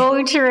 It's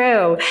so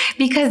true.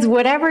 Because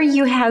whatever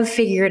you have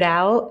figured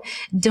out,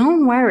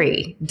 don't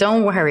worry.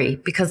 Don't worry,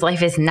 because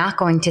life is not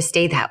going to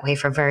stay that way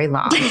for very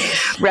long,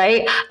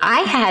 right?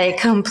 I had it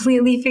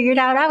completely figured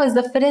out. I was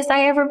the fittest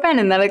I ever been,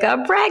 and then I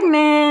got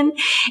pregnant,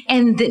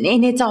 and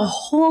it's a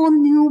whole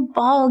new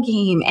ball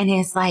game. And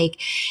it's like,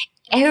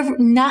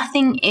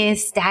 nothing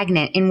is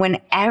stagnant. And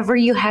whenever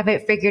you have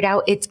it figured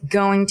out, it's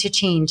going to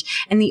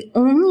change. And the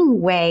only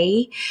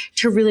way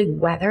to really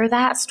weather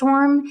that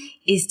storm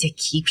is to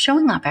keep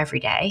showing up every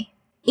day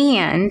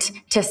and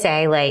to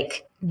say,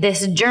 like,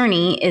 this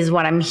journey is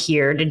what I'm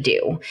here to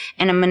do.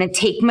 And I'm going to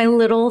take my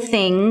little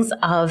things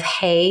of,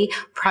 hey,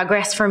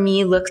 progress for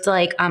me looked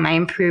like I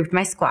improved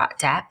my squat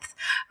depth.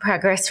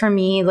 Progress for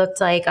me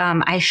looked like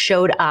I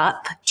showed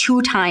up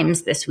 2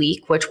 times this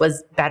week, which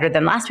was better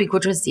than last week,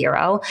 which was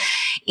 0.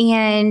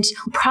 And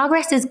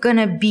progress is going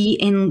to be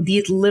in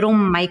these little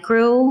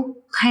micro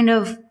kind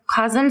of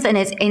cosms, and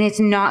it's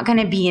not going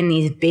to be in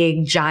these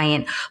big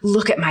giant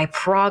look at my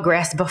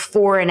progress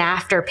before and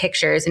after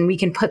pictures, and we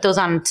can put those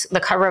on the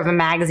cover of a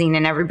magazine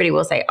and everybody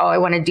will say, oh, I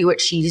want to do what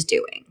she's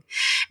doing,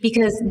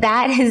 because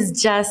that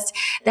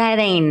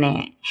ain't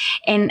it.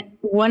 And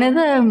one of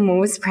the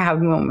most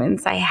proud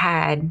moments I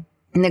had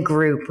in the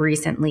group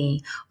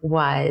recently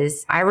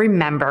was, I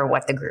remember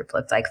what the group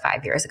looked like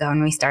 5 years ago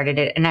when we started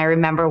it, and I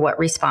remember what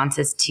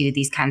responses to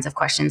these kinds of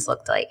questions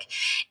looked like.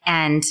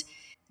 And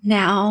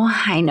now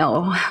I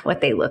know what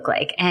they look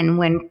like. And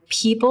when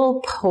people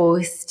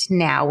post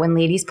now, when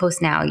ladies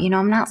post now,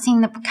 I'm not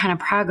seeing the kind of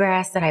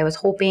progress that I was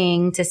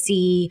hoping to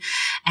see.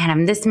 And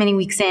I'm this many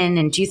weeks in.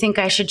 And do you think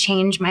I should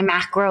change my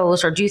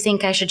macros? Or do you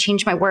think I should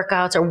change my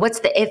workouts? Or what's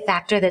the it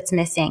factor that's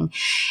missing?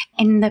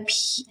 And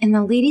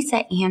the ladies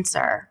that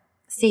answer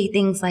say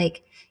things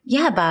like,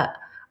 yeah, but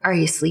are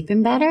you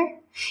sleeping better?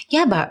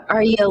 Yeah, but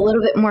are you a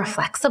little bit more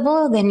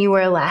flexible than you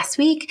were last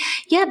week?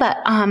 Yeah, but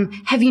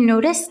have you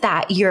noticed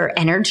that your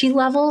energy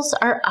levels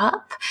are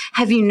up?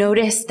 Have you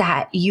noticed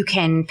that you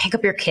can pick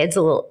up your kids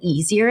a little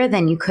easier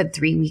than you could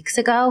 3 weeks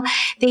ago?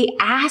 They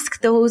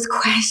ask those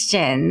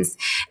questions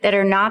that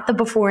are not the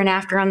before and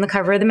after on the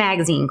cover of the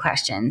magazine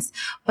questions,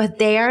 but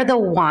they are the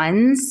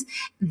ones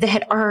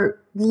that are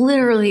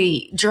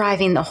literally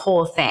driving the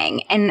whole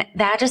thing. And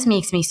that just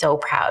makes me so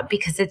proud,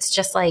 because it's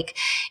just like,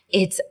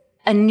 it's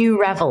a new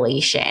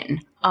revelation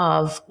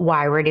of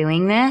why we're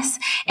doing this.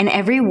 And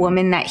every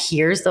woman that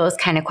hears those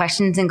kind of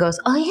questions and goes,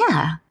 oh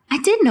yeah, I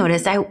did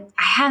notice I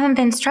haven't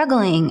been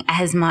struggling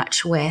as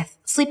much with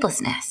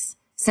sleeplessness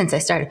since I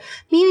started.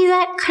 Maybe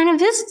that kind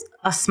of is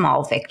a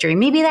small victory.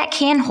 Maybe that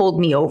can hold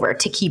me over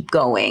to keep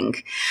going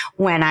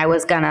when I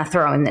was going to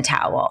throw in the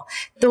towel.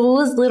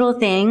 Those little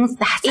things,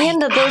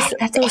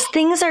 those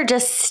things are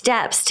just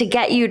steps to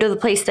get you to the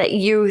place that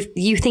you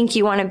think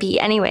you want to be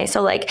anyway.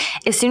 So like,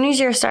 as soon as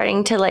you're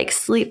starting to like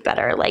sleep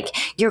better, like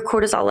your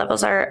cortisol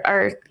levels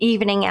are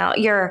evening out,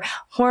 your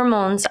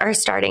hormones are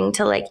starting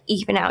to like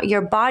even out,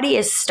 your body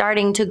is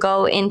starting to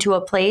go into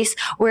a place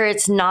where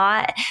it's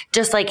not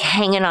just like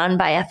hanging on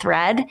by a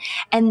thread.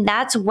 And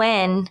that's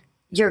when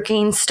your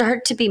gains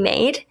start to be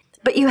made.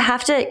 But you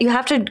have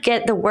to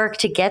get the work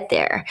to get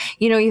there.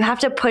 You have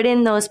to put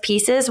in those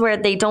pieces where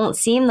they don't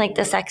seem like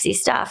the sexy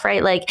stuff,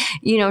 right? Like,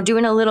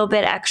 doing a little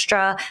bit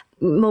extra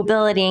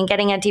mobility and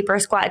getting a deeper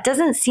squat. It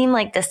doesn't seem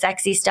like the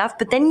sexy stuff,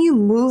 but then you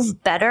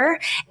move better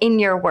in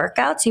your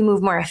workouts. You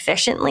move more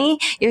efficiently.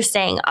 You're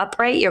staying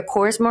upright. Your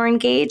core is more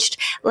engaged.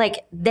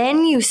 Like,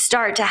 then you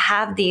start to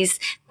have these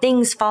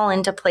things fall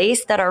into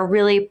place that are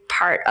really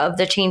part of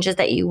the changes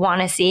that you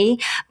want to see.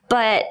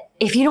 But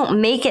if you don't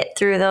make it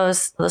through the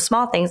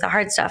small things, the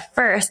hard stuff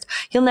first,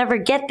 you'll never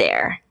get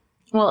there.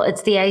 Well,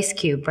 it's the ice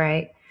cube,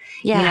 right?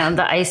 Yeah.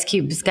 The ice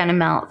cube is going to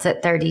melt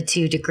at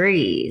 32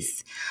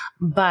 degrees,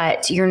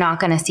 but you're not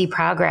going to see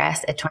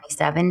progress at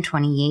 27,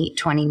 28,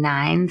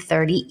 29,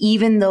 30.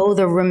 Even though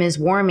the room is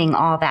warming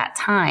all that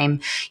time,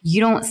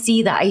 you don't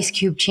see the ice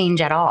cube change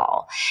at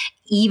all.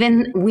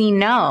 even we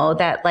know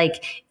that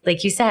like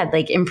you said,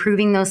 like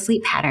improving those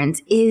sleep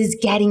patterns is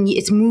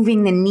it's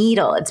moving the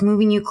needle. It's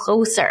moving you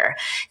closer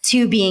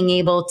to being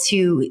able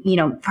to,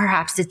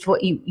 perhaps it's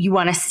what you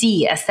want to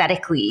see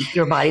aesthetically,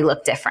 your body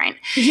look different.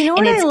 You know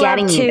what and it's I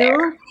getting love you too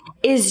there.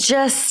 Is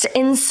just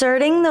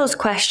inserting those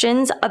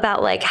questions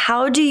about like,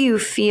 how do you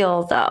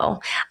feel though?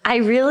 I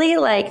really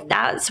like,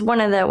 that's one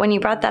of when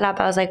you brought that up,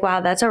 I was like, wow,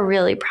 that's a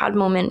really proud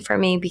moment for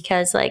me,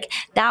 because like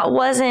that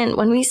wasn't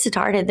when we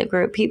started the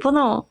group. People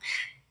don't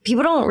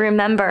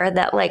remember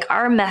that like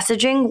our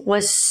messaging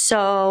was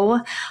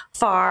so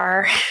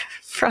far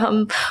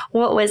from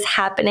what was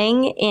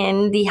happening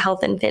in the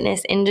health and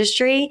fitness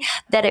industry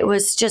that it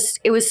was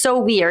so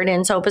weird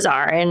and so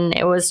bizarre. And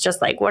it was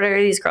just like, what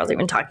are these girls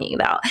even talking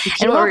about?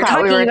 And what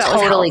we were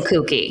totally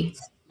kooky.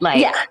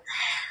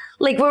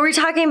 Like what we're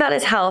talking about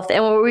is health,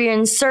 and what we're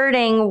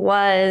inserting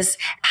was,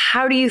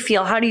 how do you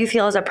feel? How do you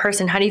feel as a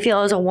person? How do you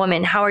feel as a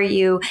woman? How are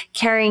you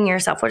carrying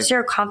yourself? What is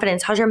your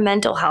confidence? How's your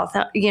mental health?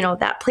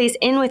 That plays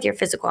in with your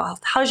physical health.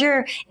 How's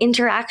your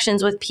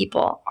interactions with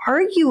people?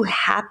 Are you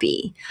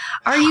happy?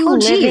 Are you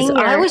living?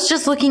 I was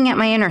just looking at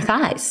my inner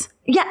thighs.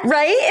 Yeah,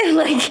 right?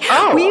 Like,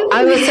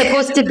 I was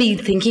supposed to be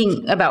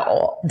thinking about,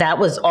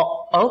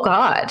 oh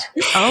God.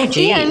 Oh,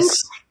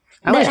 geez.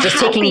 I was just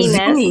taking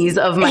zoomies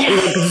of my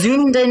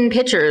zoomed in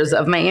pictures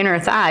of my inner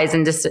thighs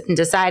and just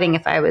deciding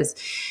if I was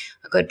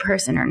a good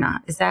person or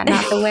not. Is that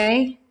not the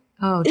way?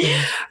 Oh,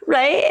 dear.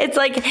 Right? It's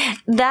like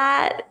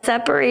that,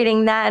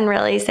 separating that and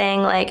really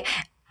saying like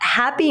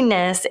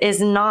happiness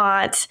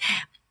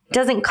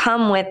doesn't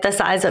come with the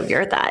size of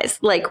your thighs.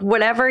 Like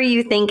whatever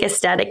you think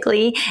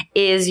aesthetically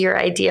is your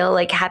ideal,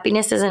 like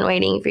happiness isn't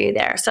waiting for you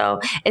there. So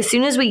as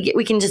soon as we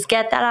can just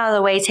get that out of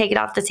the way, take it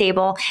off the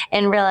table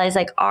and realize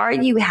like, are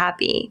you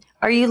happy?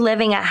 Are you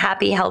living a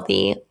happy,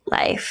 healthy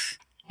life?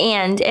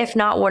 And if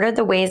not, what are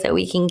the ways that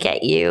we can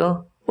get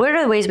you? What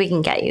are the ways we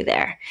can get you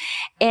there?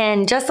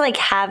 And just like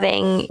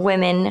having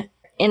women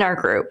in our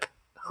group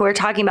who are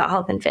talking about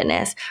health and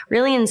fitness,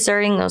 really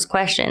inserting those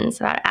questions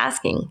about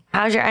asking,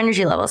 how's your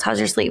energy levels? How's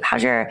your sleep?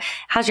 How's your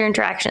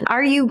interaction?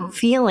 Are you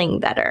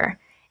feeling better?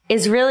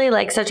 Is really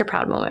like such a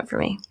proud moment for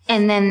me.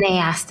 And then they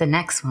ask the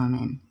next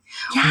woman,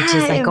 which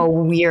is like a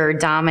weird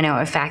domino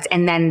effect.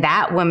 And then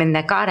that woman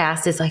that got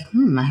asked is like,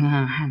 I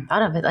hadn't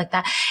thought of it like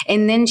that.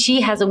 And then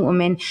she has a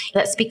woman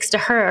that speaks to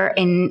her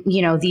in,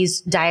 these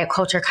diet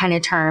culture kind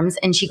of terms.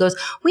 And she goes,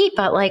 wait,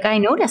 but like, I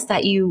noticed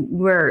that you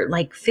were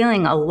like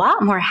feeling a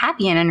lot more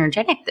happy and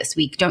energetic this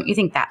week. Don't you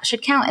think that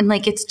should count? And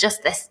like, it's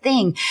just this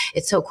thing.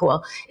 It's so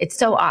cool. It's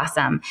so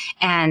awesome.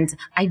 And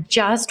I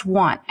just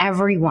want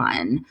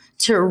everyone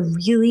to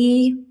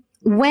really,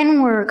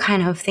 when we're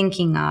kind of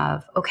thinking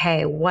of,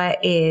 okay, what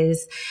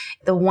is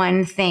the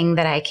one thing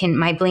that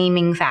my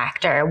blaming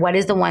factor? What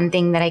is the one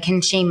thing that I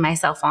can shame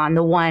myself on?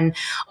 The one,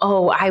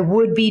 I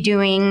would be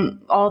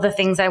doing all the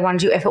things I want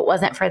to do if it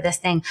wasn't for this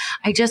thing.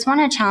 I just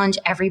want to challenge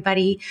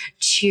everybody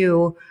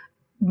to,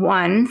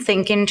 one,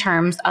 think in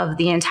terms of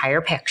the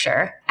entire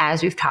picture,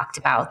 as we've talked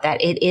about,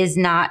 that it is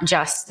not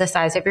just the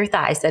size of your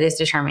thighs that is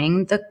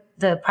determining the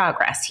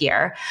progress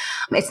here.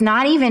 It's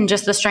not even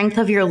just the strength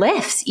of your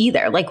lifts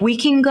either. Like we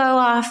can go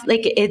off,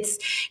 like it's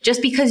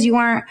just because you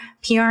aren't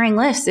PRing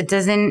lifts,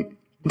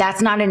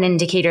 that's not an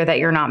indicator that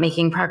you're not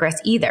making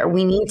progress either.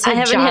 We need to I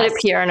haven't hit a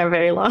PR in a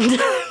very long time.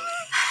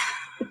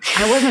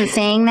 I wasn't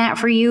saying that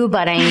for you,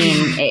 but I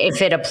mean,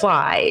 if it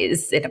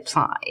applies, it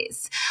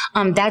applies.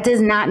 That does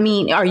not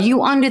mean, are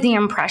you under the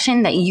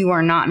impression that you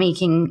are not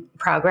making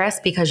progress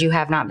because you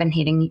have not been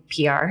hitting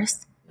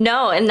PRs?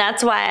 No, and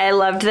that's why I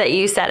loved that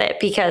you said it,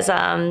 because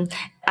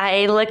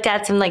I looked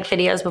at some like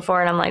videos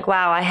before and I'm like,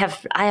 wow, I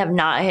have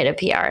not hit a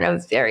PR in a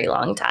very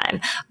long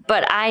time.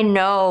 But I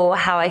know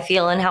how I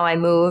feel and how I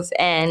move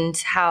and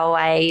how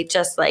I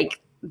just like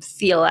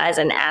feel as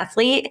an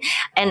athlete.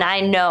 And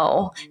I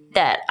know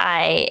that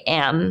I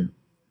am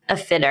a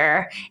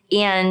fitter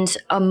and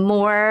a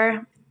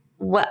more,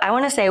 what I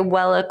want to say,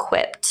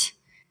 well-equipped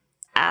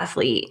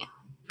athlete,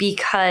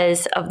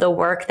 because of the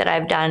work that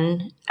I've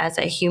done as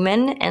a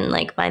human, and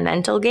like my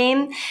mental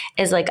game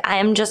is like, I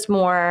am just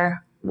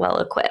more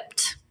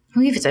well-equipped.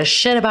 Who gives a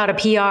shit about a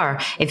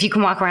PR if you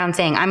can walk around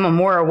saying I'm a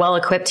more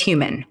well-equipped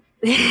human?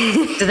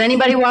 Does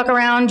anybody walk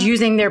around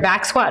using their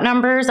back squat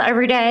numbers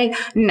every day?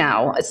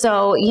 No.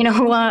 So you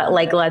know what?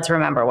 Like, let's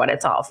remember what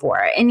it's all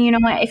for. And you know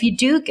what? If you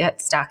do get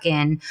stuck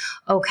in,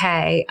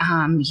 okay,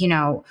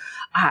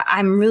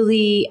 I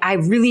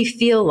really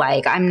feel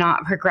like I'm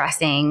not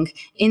progressing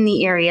in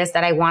the areas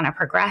that I want to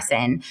progress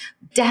in.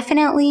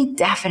 Definitely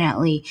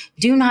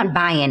do not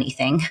buy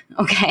anything.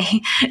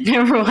 Okay.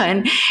 Number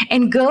one,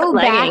 and go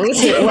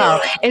leggings. Back to,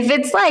 well, if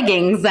it's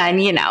leggings, then,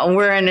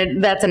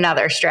 that's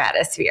another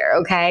stratosphere.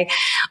 Okay.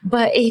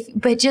 But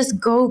just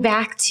go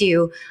back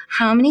to,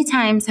 how many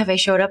times have I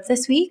showed up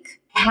this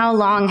week? How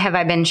long have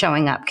I been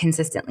showing up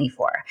consistently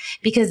for?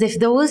 Because if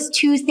those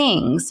two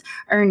things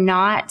are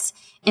not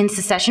in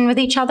succession with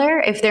each other,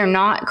 if they're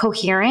not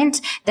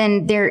coherent,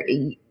 then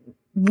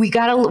we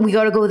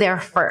gotta go there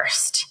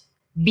first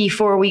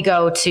before we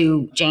go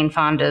to Jane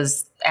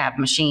Fonda's ab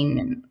machine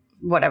and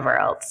whatever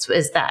else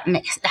is that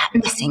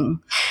missing.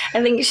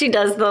 I think she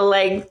does the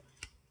leg.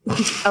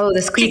 Oh,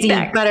 the squeezing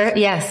Kickback. butter.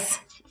 Yes.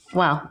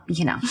 Well,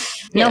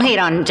 no hate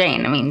on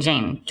Jane. I mean,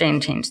 Jane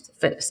changed the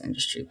fitness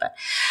industry, but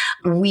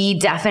we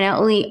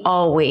definitely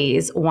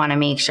always want to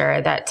make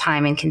sure that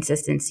time and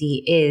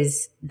consistency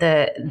is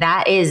the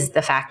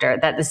factor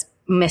that is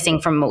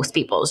missing from most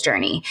people's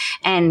journey.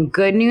 And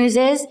good news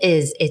is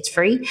it's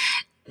free.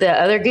 The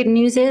other good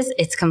news is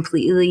it's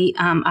completely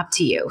up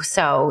to you.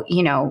 So,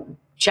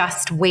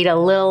 just wait a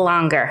little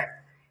longer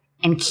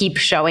and keep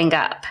showing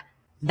up.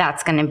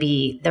 That's going to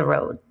be the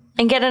road.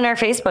 And get in our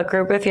Facebook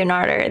group if you're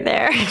not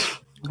there.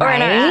 Or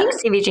in our app,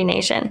 CVG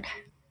Nation.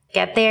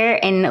 Get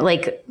there, and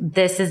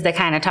this is the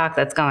kind of talk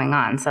that's going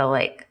on. So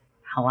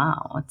hello.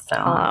 It's so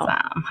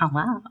awesome.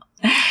 Hello.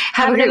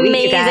 Have a great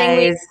week,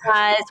 guys.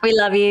 We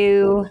love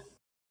you.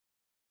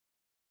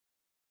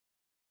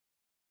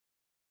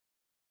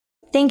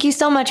 Thank you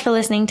so much for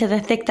listening to the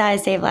Thick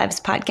Thighs Save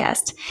Lives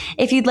podcast.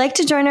 If you'd like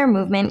to join our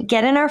movement,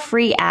 get in our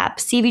free app,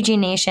 CVG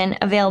Nation,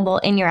 available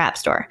in your app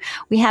store.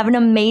 We have an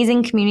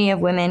amazing community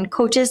of women,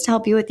 coaches to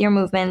help you with your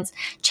movements,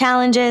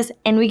 challenges,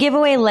 and we give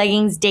away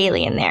leggings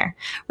daily in there.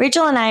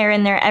 Rachel and I are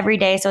in there every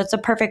day, so it's a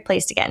perfect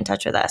place to get in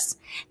touch with us.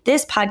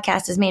 This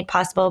podcast is made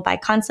possible by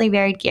Constantly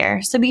Varied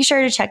Gear, so be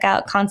sure to check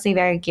out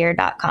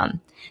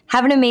constantlyvariedgear.com.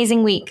 Have an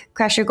amazing week.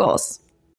 Crush your goals.